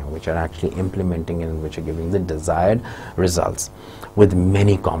रहे हैं, which are actually implementing and which are giving the desired results with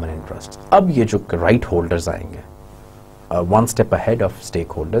many common interests. अब ये जो right holders आएंगे, one step ahead of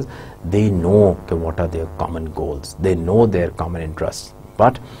stakeholders, they know what are their common goals, they know their common interests,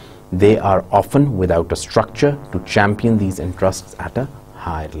 but they are often without a structure to champion these interests at a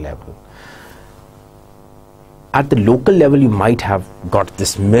higher level. At the local level, you might have got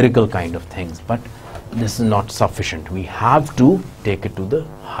this miracle kind of things, but this is not sufficient. We have to take it to the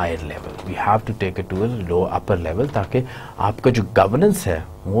higher level. We have to take it to a upper level ताकि आपका जो governance है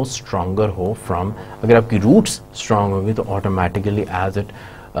वो stronger हो from, अगर आपकी roots strong होगी तो automatically as it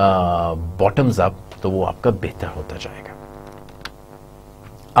bottoms up तो वो आपका बेहतर होता जाएगा.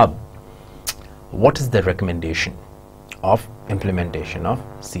 अब what is the recommendation of implementation of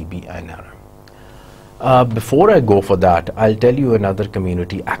CBNRM? Before I go for that, I'll tell you another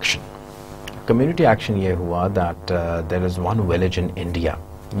community action. Community action ye hua that there is one village in India.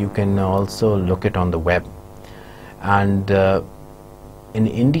 You can also look it on the web. And in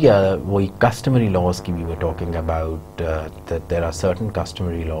India, we customary laws we were talking about, that there are certain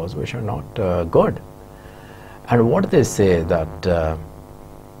customary laws which are not good. And what they say that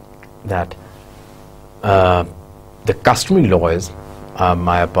the customary law is,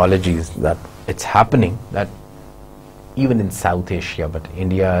 my apologies that it's happening that even in South Asia, but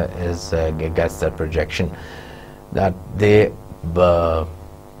India is gets that projection that they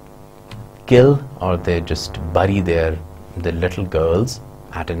kill or they just bury the little girls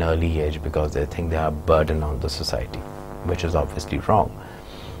at an early age because they think they are a burden on the society, which is obviously wrong.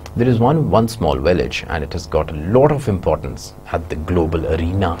 There is one small village and it has got a lot of importance at the global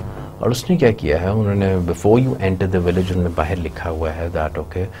arena. और उसने क्या किया है, उन्होंने before you enter the village उन्होंने बाहर लिखा हुआ है that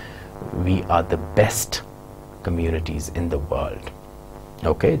okay, we are the best communities in the world.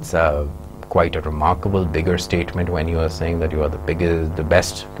 Okay, it's quite a remarkable, bigger statement when you are saying that you are the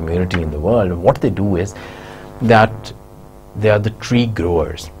best community in the world. What they do is that they are the tree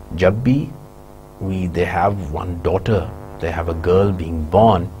growers. Jab bhi they have one daughter, they have a girl being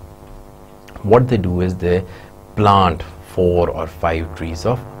born, what they do is they plant 4 or 5 trees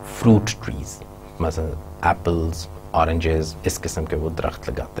of fruit trees, मतलब apples, oranges, इस किस्म के वो दरख्त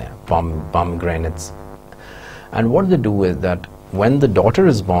लगाते हैं, pomegranates. And what they do is that when the daughter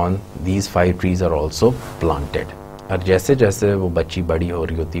is born, these 5 trees are also planted. और जैसे जैसे वो बच्ची बड़ी हो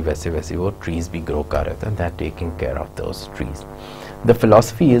रही होती वैसे वैसे वो trees भी grow कर रहे हैं. They are taking care of those trees. The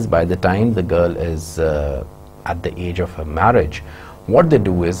philosophy is by the time the girl is at the age of her marriage, what they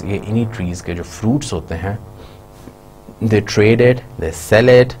do is ये इन्हीं trees के जो fruits होते हैं, they trade it, they sell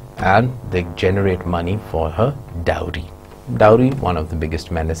it, and they generate money for her dowry. Dowry, one of the biggest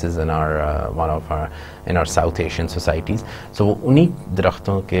menaces in our in our South Asian societies. So उन्हीं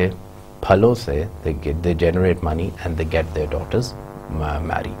दरख्तों के फलों से they generate money and they get their daughters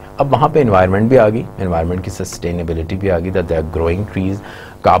marry. अब वहाँ पे environment भी आ गई, environment की sustainability भी आ गई, that they are growing trees,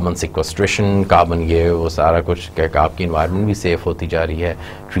 carbon sequestration, carbon ये वो सारा कुछ क्या आपकी environment भी safe होती जा रही है,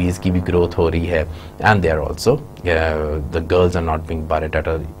 trees की भी growth हो रही है, and they are also the girls are not being buried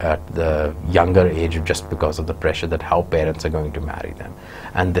at the younger age just because of the pressure that how parents are going to marry them.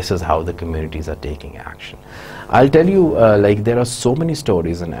 And this is how the communities are taking action. I'll tell you, like there are so many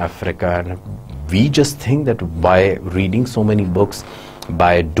stories in Africa, and we just think that by reading so many books,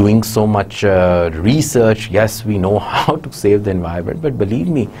 by doing so much research, yes, we know how to save the environment, but believe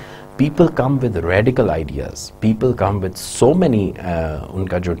me, people come with radical ideas. People come with so many,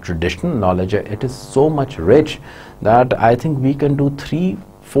 unka jo traditional knowledge, it is so much rich that I think we can do 3-4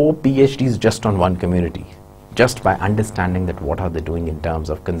 PhDs just on one community, just by understanding that what are they doing in terms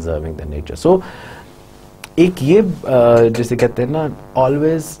of conserving the nature. So, एक ये जैसे कहते हैं ना,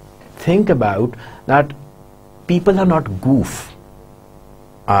 always think about that people are not goof.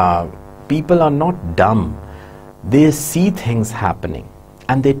 People are not dumb. They see things happening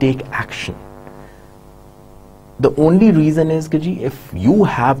and they take action. The only reason is that if you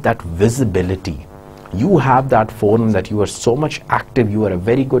have that visibility, you have that forum that you are so much active, you are a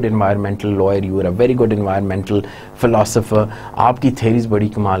very good environmental lawyer, you are a very good environmental philosopher, aapki theories badi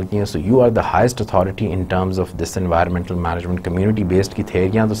kamal ki hain, so you are the highest authority in terms of this environmental management, community based ki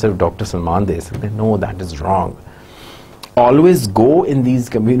theories to sirf Dr. Salman de sakte. No, that is wrong. Always go in these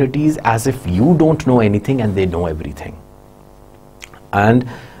communities as if you don't know anything and they know everything. And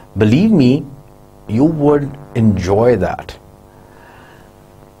believe me, you would enjoy that.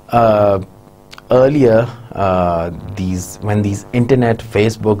 Earlier, when these internet,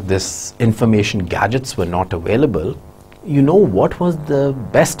 Facebook, this information gadgets were not available, you know what was the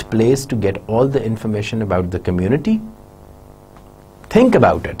best place to get all the information about the community? Think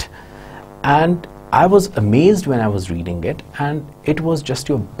about it. And I was amazed when I was reading it, and it was just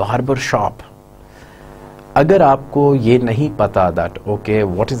your barber shop. अगर आपको ये नहीं पता that okay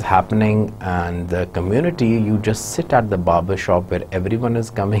what is happening and the community, you just sit at the barber shop where everyone is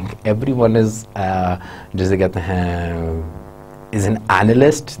coming, everyone is जैसे कहते हैं is an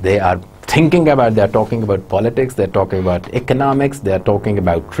analyst, they are thinking about, they are talking about politics, they are talking about economics, they are talking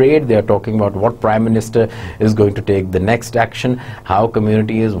about trade, they are talking about what prime minister is going to take the next action, how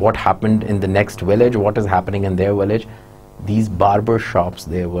community is, what happened in the next village, what is happening in their village. These barber shops,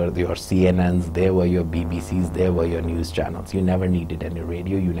 they were your CNNs, they were your BBCs, they were your news channels. You never needed any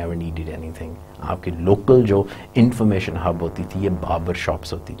radio, you never needed anything. आपके local जो information hub होती थी, ये barber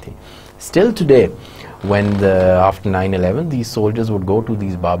shops होती थी. Still today, when after 9/11, these soldiers would go to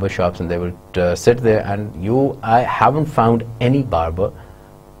these barber shops and they would sit there, and I haven't found any barber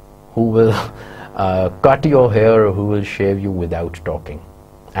who will cut your hair or who will shave you without talking.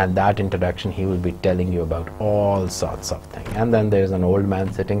 And that introduction, he will be telling you about all sorts of things. And then there's an old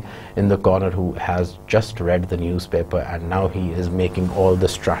man sitting in the corner who has just read the newspaper, and now he is making all the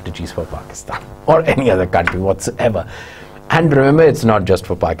strategies for Pakistan or any other country whatsoever. And remember, it's not just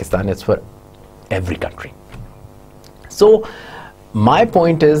for Pakistan, it's for every country. So my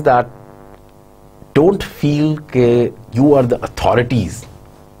point is that don't feel that you are the authorities,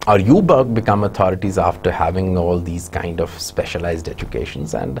 or you become authorities after having all these kind of specialized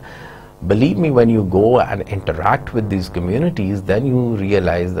educations. And believe me, when you go and interact with these communities, then you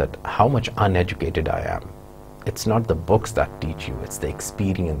realize that how much uneducated I am. It's not the books that teach you, it's the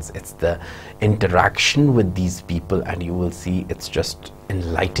experience, it's the interaction with these people, and you will see it's just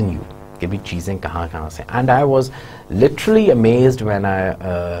enlighten you. And I was literally amazed when I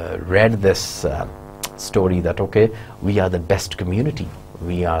read this story that okay, we are the best community.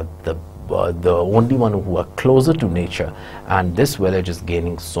 We are the only one who are closer to nature, and this village is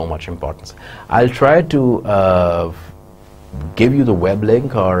gaining so much importance. I'll try to give you the web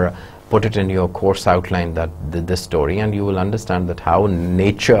link or put it in your course outline, that this story, and you will understand that how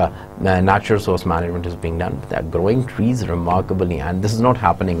natural resource management is being done. They are growing trees remarkably, and this is not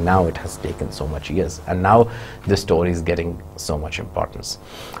happening now, it has taken so much years, and now this story is getting so much importance.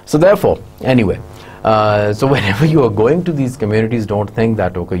 So therefore, anyway, so whenever you are going to these communities, don't think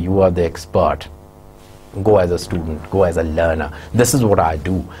that okay, you are the expert. Go as a student, go as a learner. This is what I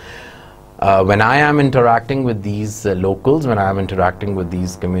do. When I am interacting with these locals, when I am interacting with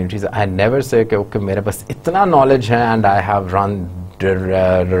these communities, I never say okay, मेरे पास इतना knowledge है, and I have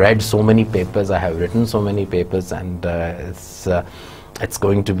read so many papers, I have written so many papers, and it's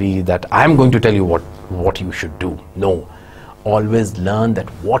going to be that I'm going to tell you what you should do. No. Always learn that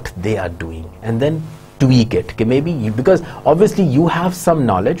what they are doing, and then tweak it. Okay, maybe because obviously you have some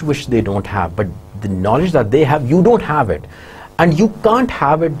knowledge which they don't have, but the knowledge that they have, you don't have it, and you can't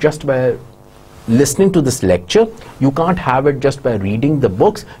have it just by listening to this lecture. You can't have it just by reading the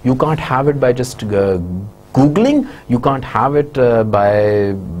books. You can't have it by just Googling. You can't have it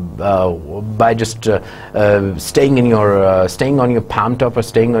by just staying on your palm top or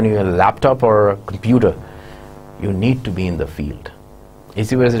staying on your laptop or computer. You need to be in the field.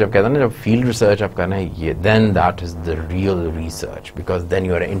 इसी वजह से जब कहता है ना, जब field research आप करना है ये, then that is the real research, because then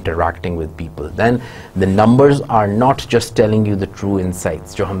you are interacting with people. Then the numbers are not just telling you the true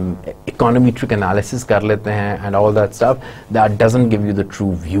insights. जो हम econometric analysis कर लेते हैं and all that stuff, that doesn't give you the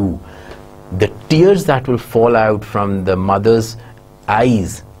true view. The tears that will fall out from the mother's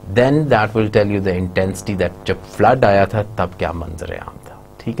eyes, then that will tell you the intensity that जब flood आया था तब क्या मंजर आम था.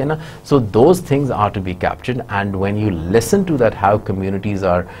 ठीक है ना? So those things are to be captured, and when you listen to that, how communities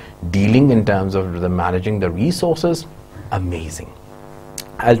are dealing in terms of managing the resources, amazing.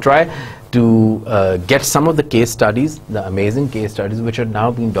 I'll try to get some of the case studies, the amazing case studies which are now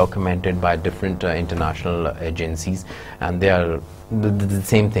being documented by different international agencies, and they are the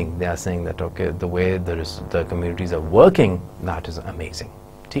same thing. They are saying that okay, the way the communities are working, that is amazing.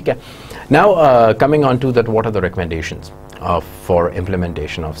 Okay. Now coming on to that, what are the recommendations for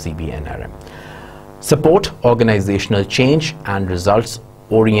implementation of CBNRM? Support organizational change and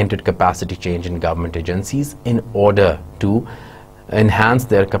results-oriented capacity change in government agencies in order to enhance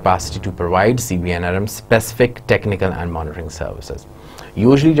their capacity to provide CBNRM specific technical and monitoring services.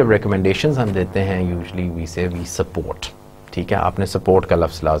 Usually जब recommendations हम देते हैं, usually we say we support. ठीक है, आपने support का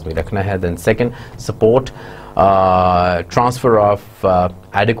लफ्ज़ लाज़मी रखना है. Then second, support transfer of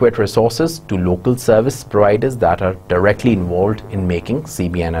adequate resources to local service providers that are directly involved in making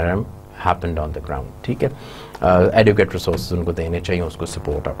CBNRM happen on the ground. ठीक है, adequate resources उनको देने चाहिए, उसको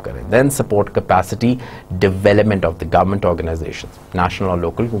support आप करें. Then support capacity development of the government organizations, national or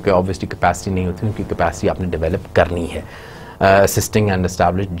local, क्योंकि obviously capacity नहीं होती, उनकी capacity आपने develop करनी है. assisting and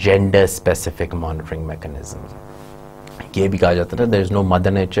establish gender specific monitoring mechanisms. ये भी कहा जाता है there is no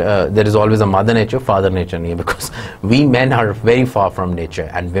mother nature, there is always a mother nature, father nature नहीं है, because we men are very far from nature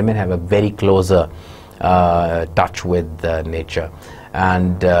and women have a very closer touch with nature.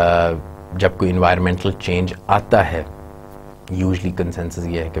 And जब कोई environmental change आता है, usually consensus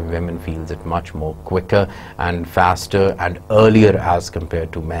ये है कि women feels it much more quicker and faster and earlier as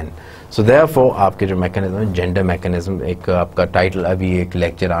compared to men. So therefore आपके जो mechanism है, gender mechanism, एक आपका title अभी एक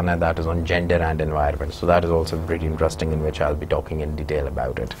lecture आना है that is on gender and environment. So that is also pretty interesting in which I'll be talking in detail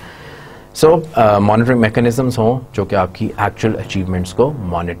about it. So monitoring mechanisms हों जो कि आपकी actual achievements को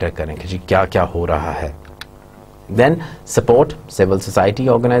monitor करें कि जी क्या क्या हो रहा है. Then support civil society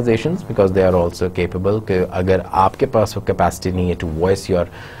organizations because they are also capable कि अगर आपके पास वो capacity नहीं है to voice your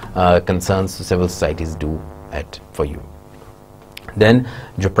concerns, so civil societies do it for you. Then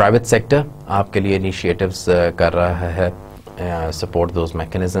जो private sector आपके लिए initiatives कर रहा है, support those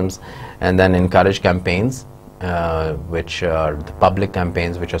mechanisms, and then encourage campaigns which are the public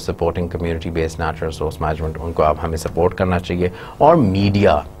campaigns which are supporting community based natural resource management, उनको आप हमें support करना चाहिए. और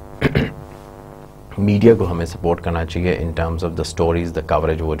मीडिया को हमें सपोर्ट करना चाहिए in terms of the stories, the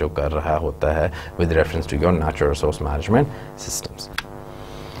coverage वो जो कर रहा होता है with reference to your natural resource management systems.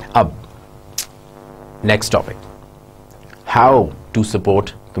 अब next topic, how to support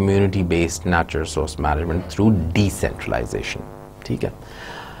community based natural resource management through decentralisation. ठीक है,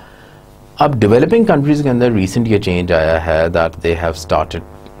 अब डेवलपिंग कंट्रीज के अंदर रिसेंट ये चेंज आया है that they have started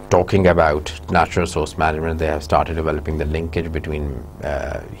talking about natural resource management. They have started developing the linkage between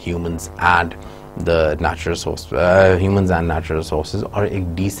humans and the natural resource, humans and natural resources, और एक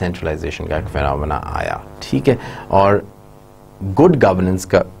decentralization का एक phenomena आया. ठीक है, और good governance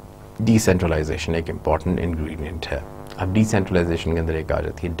का decentralization एक important ingredient है. अब decentralization के अंदर एक आ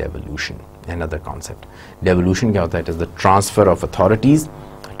जाती है devolution, another concept. Devolution क्या होता है? It is the transfer of authorities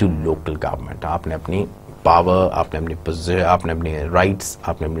to local government. आपने अपनी पावर, आपने अपनी पोजीशन, आपने अपनी राइट्स,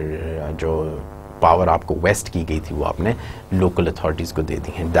 आपने अपनी जो पावर आपको वेस्ट की गई थी वो आपने लोकल अथॉरिटीज़ को दे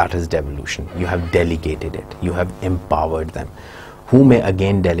दी हैं. That is devolution. You have delegated it, you have empowered them, who may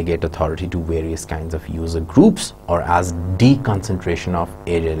again delegate authority to various kinds of user groups or as deconcentration of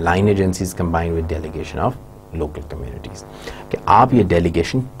line agencies combined with delegation of local communities. कि आप ये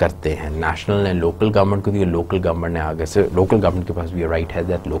delegation करते हैं, national ने local government को दिया, local government ने आगे से, लोकल गवर्नमेंट के पास भी राइट है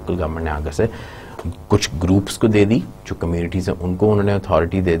दैट लोकल गवर्नमेंट ने आगे से कुछ ग्रुप्स को दे दी, जो कम्युनिटीज हैं उनको उन्होंने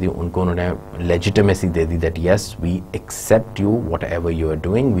अथॉरिटी दे दी, उनको उन्होंने legitimacy they the that yes we accept you what ever you are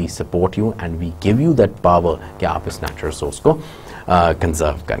doing, we support you and we give you that power कि आप इस नेचुरल रिसोर्स को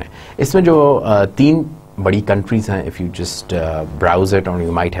कंजर्व करें. इसमें जो तीन बड़ी कंट्रीज हैं, if you just browse it और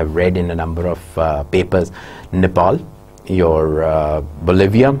you might have read in a number of papers, Nepal, your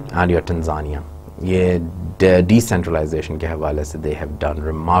Bolivia and your टंजानिया. ये decentralization के हवाले से they have done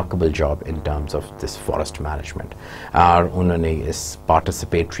remarkable job in terms of this forest management. और उन्होंने इस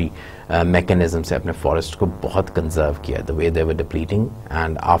participatory mechanism से अपने forest को बहुत conserve किया. The way they were depleting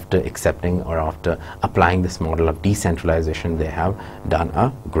and after accepting or after applying this model of decentralization they have done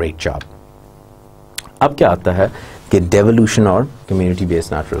a great job. अब क्या आता है कि devolution और community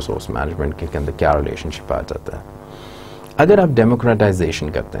based natural resource management के अंदर क्या relationship आ जाता है. अगर आप डेमोक्रेटाइजेशन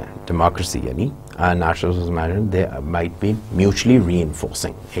करते हैं, डेमोक्रेसी यानी natural resource management, they might be mutually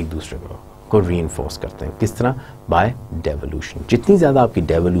reinforcing, एक दूसरे को रीइंफोर्स करते हैं. किस तरह? Bye devolution. जितनी ज़्यादा आपकी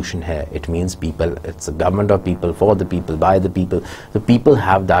डेवोल्यूशन है, it means people, it's a government of people, for the people, by the people. The people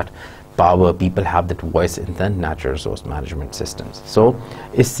have that power, people have that voice in the natural resource management systems. सो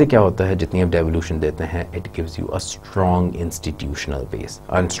इससे क्या होता है, जितनी आप डेवोल्यूशन देते हैं, it gives you a strong institutional base.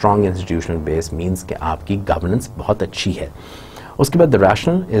 And strong institutional base means कि आपकी गवर्नेंस बहुत अच्छी है. उसके बाद the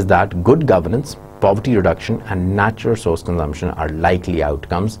rational is that good governance, poverty reduction and natural resource consumption are likely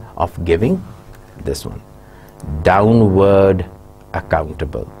outcomes of giving this one downwards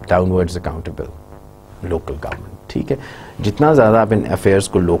accountable local government. ठीक है, जितना ज़्यादा आप इन अफेयर्स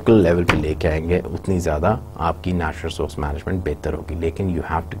को लोकल लेवल पे लेके आएंगे उतनी ज़्यादा आपकी नेचुरल रिसोर्स मैनेजमेंट बेहतर होगी. लेकिन you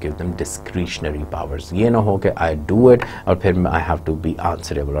have to give them discretionary powers. ये ना हो कि आई डू इट और फिर I have to be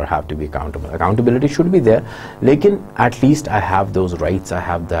answerable और have to be accountable. Accountability should be there, लेकिन at least I have those rights, I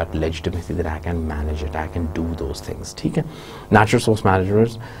have that legitimacy that I can manage it, I can do those things. ठीक है, natural resource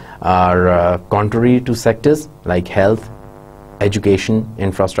managers are contrary to sectors like health, education,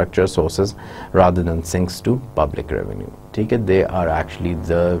 infrastructure sources rather than sinks to public revenue. ठीक है, they are actually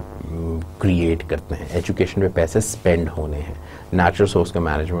the create करते हैं. Education पे पैसे spend होने हैं, नेचुरल सोर्स का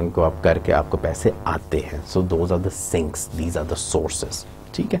मैनेजमेंट को आप करके आपको पैसे आते हैं. So those are the sinks, these are the sources.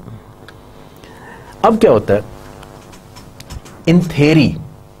 ठीक है, अब क्या होता है, इन theory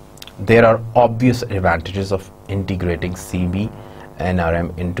there are obvious advantages of integrating CBNRM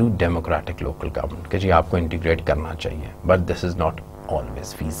into democratic local government कि जी आपको integrate करना चाहिए, but this is not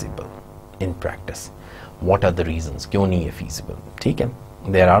always feasible in practice. What are the reasons? क्यों नहीं है feasible? ठीक है,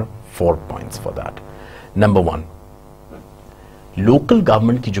 there are 4 points for that. Number 1, local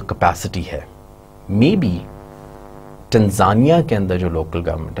government की जो capacity है, maybe Tanzania के अंदर जो local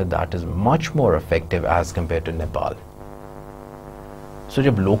government है, that is much more effective as compared to Nepal. So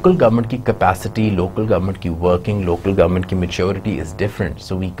जब local government की capacity, local government की working, local government की maturity is different,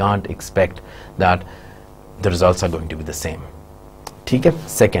 so we can't expect that the results are going to be the same. ठीक है?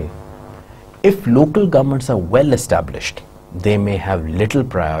 Second, if local governments are well established, they may have little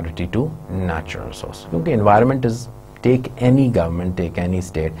priority to natural resource. क्योंकि environment is, take any government, take any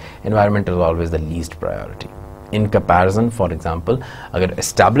state, environment is always the least priority. In comparison, for example, अगर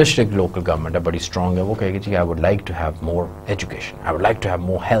established एक local government है, बड़ी strong है, वो कहेगी जी I would like to have more education, I would like to have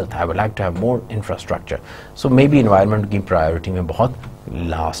more health, I would like to have more infrastructure. So maybe environment की priority में बहुत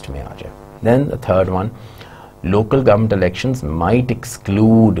last में आ जाए. Then the third one, local government elections might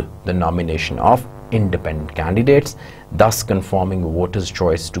exclude the nomination of independent candidates, thus conforming voters'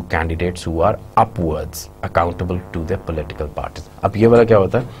 choice to candidates who are upwards accountable to their political parties. अब ये वाला क्या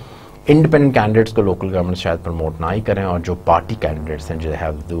होता है? इंडिपेंडेंट कैंडिडेट्स को local government शायद promote ना ही करें और जो पार्टी कैंडिडेट्स हैं जो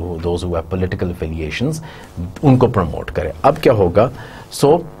have those who have political affiliations उनको प्रमोट करें. अब क्या होगा?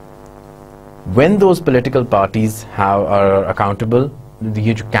 So when those political parties have are accountable,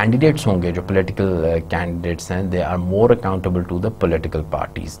 ये जो कैंडिडेट्स होंगे, जो पॉलिटिकल कैंडिडेट्स हैं, they are more accountable to the political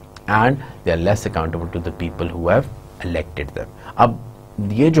parties and they are less accountable to the people who have elected them. अब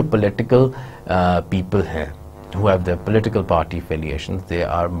ये जो political people हैं who have their political party affiliations, they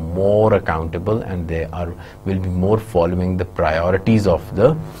are more accountable and they will be more following the priorities of the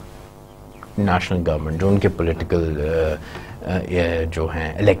national government, जो उनके political जो हैं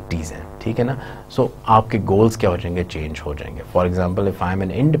electees हैं, ठीक है ना. So आपके goals क्या हो जाएंगे? Change हो जाएंगे. For example, if I am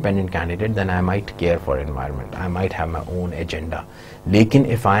an independent candidate, then I might care for environment, I might have my own agenda. लेकिन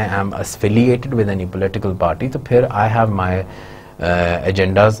if I am affiliated with any political party, तो फिर I have my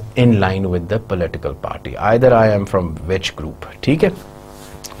agendas in line with the political party, either I am from which group. ठीक है?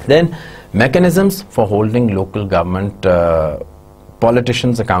 Then mechanisms for holding local government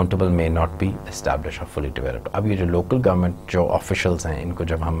politicians accountable may not be established or fully developed. अब ये जो local government जो officials हैं, इनको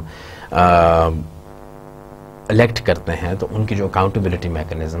जब हम elect करते हैं तो उनकी जो accountability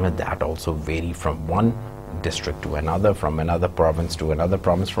mechanism है, that also vary from one district to another, from another province to another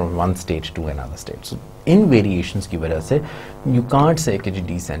province, from one state to another state. So in variations की वजह से you can't say कि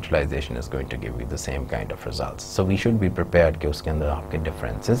decentralization is going to give you the same kind of results. So we should be prepared कि उसके अंदर आपके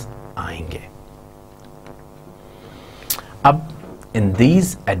differences आएंगे. अब in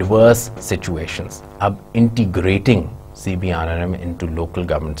these adverse situations, अब integrating CBNRM into local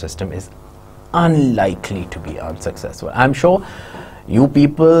government system is unlikely to be unsuccessful. I'm sure you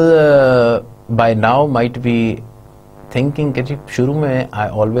people by now might be thinking कि शुरू में I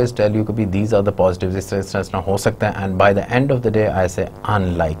always tell you कि these are the positives, इस तरह हो सकता है, and by the end of the day I say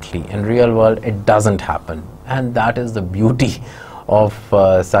unlikely. In real world it doesn't happen, and that is the beauty of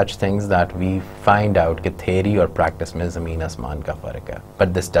such things, that we find out कि theory और practice में ज़मीन आसमान का फ़र्क है.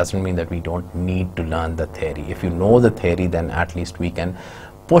 But this doesn't mean that we don't need to learn the theory. If you know the theory, then at least we can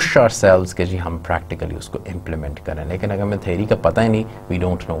push ourselves कि जी हम practically उसको implement करें. लेकिन अगर हमें theory का पता ही नहीं, we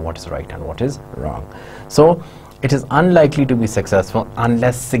don't know what is right and what is wrong. So it is unlikely to be successful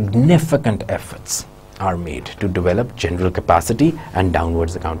unless significant efforts are made to develop general capacity and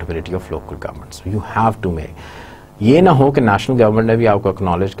downwards accountability of local governments. So you have to make. ये ना हो कि national government ने भी आपको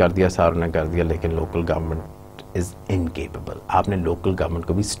acknowledge कर दिया, सारों ने कर दिया, लेकिन local government is incapable. आपने local government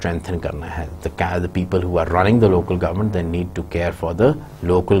को भी strengthen करना है. The people who are running the local government, they need to care for the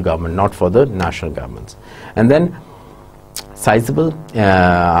local government, not for the national governments. And then sizable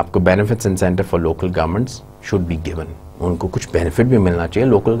आपको benefits incentive for local governments should be given. उनको कुछ benefit भी मिलना चाहिए.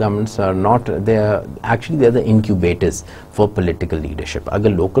 Local governments are not, they are the incubators for political leadership. अगर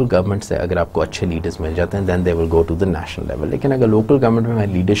local government से अगर आपको अच्छे leaders मिल जाते हैं, then they will go to the national level. लेकिन अगर local government में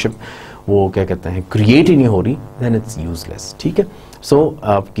leadership वो क्या कहते हैं create ही नहीं हो रही, then it's useless. ठीक है? So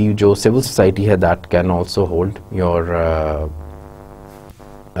आपकी जो civil society है, that can also hold your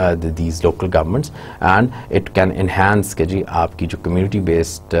these local governments, and it can enhance कि जी आपकी जो community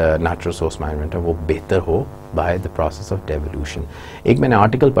based natural resource management है वो बेहतर हो by the process of devolution. एक मैंने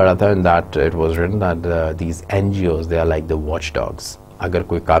article पढ़ा था, in that it was written that these NGOs, they are like the watchdogs. अगर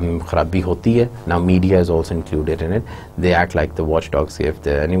कोई काम खराबी होती है, now media is also included in it, they act like the watchdogs. If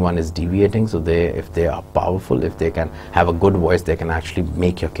anyone is deviating, so if they are powerful, if they can have a good voice, they can actually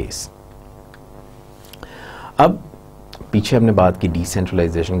make your case. अब पीछे हमने बात की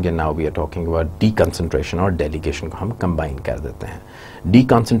decentralisation के, now we are talking about डीकंसंट्रेशन और delegation को हम combine कर देते हैं।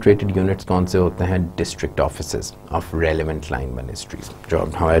 डीकंसंट्रेटेड यूनिट्स कौन से होते हैं? District offices of relevant line ministries, जो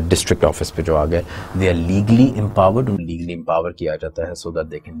हमारे डिस्ट्रिक्ट ऑफिस पे जो आ गए, they are legally empowered, legally empower किया जाता है so that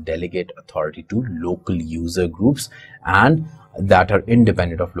they can delegate authority to local user groups and that are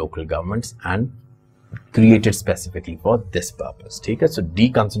independent of local governments and created specifically for this purpose। ठीक है, so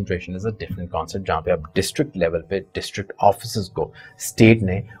deconcentration is a different concept जहाँ पे आप district level पे district offices को state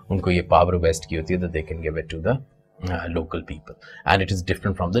ने उनको ये power vest की होती है that they can give it to the local people and it is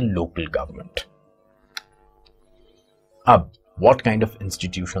different from the local government। अब what kind of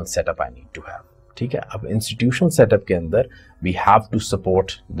institutional setup I need to have? ठीक है, अब institutional setup के अंदर we have to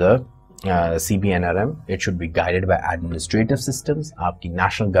support the CBNRM, it should be guided by administrative systems, आपकी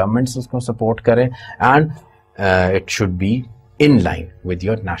national governments उसको support करें and it should be in line with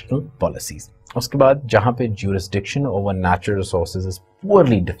your national policies। उसके बाद जहाँ पे jurisdiction over natural resources is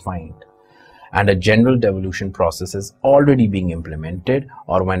poorly defined and a general devolution process is already being implemented,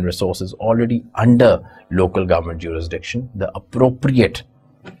 or when resources already under local government jurisdiction, the appropriate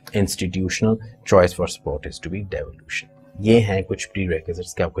institutional choice for support is to be devolution। ये हैं कुछ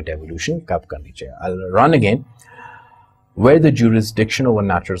prerequisites कि आपको devolution कब करनी चाहिए। I'll run again। Where the jurisdiction over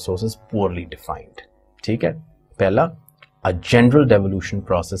natural resources poorly defined। ठीक है, पहला, a general devolution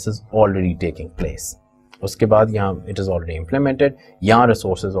process is already taking place। उसके बाद यहाँ it is already implemented, यहाँ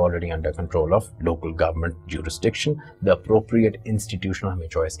resources already under control of local government jurisdiction, the appropriate institutional हमें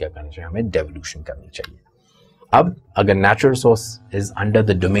choice क्या करनी चाहिए? हमें devolution करनी चाहिए। अब अगर natural resource is under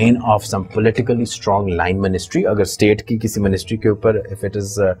the domain of some politically strong line ministry, अगर state की किसी ministry के ऊपर if it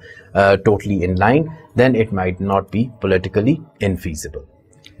is totally in line, then it might not be politically infeasible,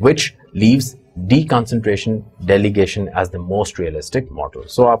 which leaves deconcentration delegation as the most realistic model।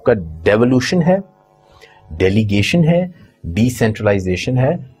 So आपका devolution है, delegation है, decentralization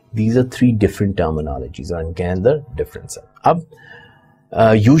है, these are three different terminologies और इनके अंदर difference है। अब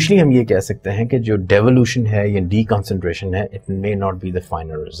usually हम ये कह सकते हैं कि जो डेवोल्यूशन है या डीकंसंट्रेशन है, it may not be the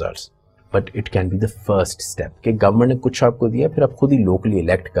final results but it can be the first step कि गवर्नमेंट ने कुछ आपको दिया, फिर आप खुद ही लोकली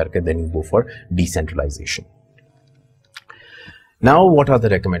इलेक्ट करके then you go for decentralisation. Now what are the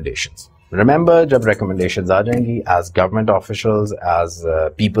recommendations? Remember, जब रिकमेंडेशंस आ जाएंगी as government officials, as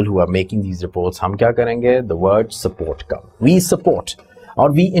people who are making these reports, हम क्या करेंगे? द वर्ड सपोर्ट का, वी सपोर्ट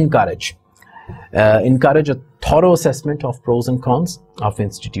और we encourage a thorough assessment of pros and cons of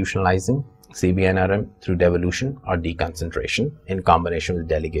institutionalizing CBNRM through devolution or deconcentration in combination with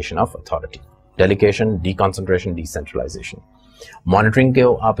delegation of authority। Delegation, deconcentration, decentralization। Monitoring के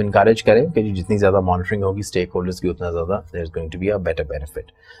आप encourage करें कि जितनी ज़्यादा monitoring होगी stakeholders की, उतना ज़्यादा there is going to be a better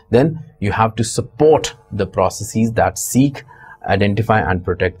benefit। Then you have to support the processes that seek, identify and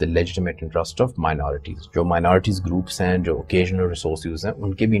protect the legitimate interest of minorities। जो minorities groups हैं, जो occasional resource use हैं,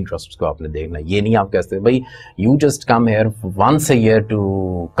 उनके भी interests को आपने देखना। ये नहीं आप कहते भाई you just come here once a year to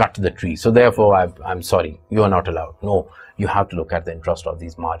cut the tree, so therefore I'm sorry, you are not allowed। No, you have to look at the interest of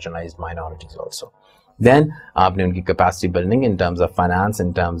these marginalized minorities also। Then आपने उनकी capacity building in terms of finance,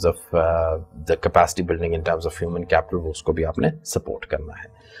 in terms of the capacity building in terms of human capital, उसको भी आपने support करना है।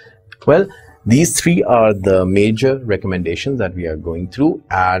 Well, these three are the major recommendations that we are going through,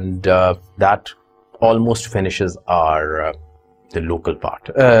 and that almost finishes our the local part.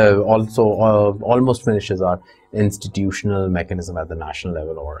 Also almost finishes our institutional mechanism at the national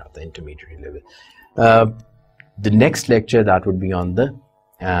level or at the intermediary level. The next lecture, that would be on the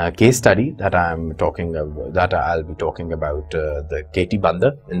case study that I'm talking about, that I'll be talking about the KT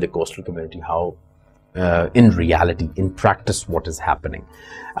Bandar in the coastal community, how in reality, in practice, what is happening.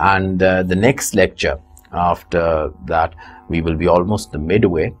 And the next lecture after that, we will be almost the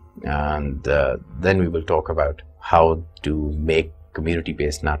midway, and then we will talk about how to make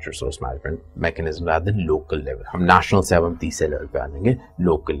community-based natural resource management mechanism at the local level। हम national से अब हम तीसरे level पे आ जाएंगे,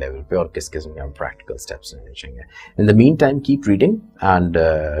 local level पे, और किस किस्म के हम practical steps लेने चाहिए। In the meantime, keep reading and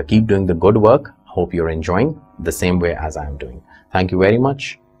keep doing the good work। Hope you're enjoying the same way as I am doing। Thank you very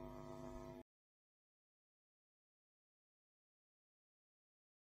much।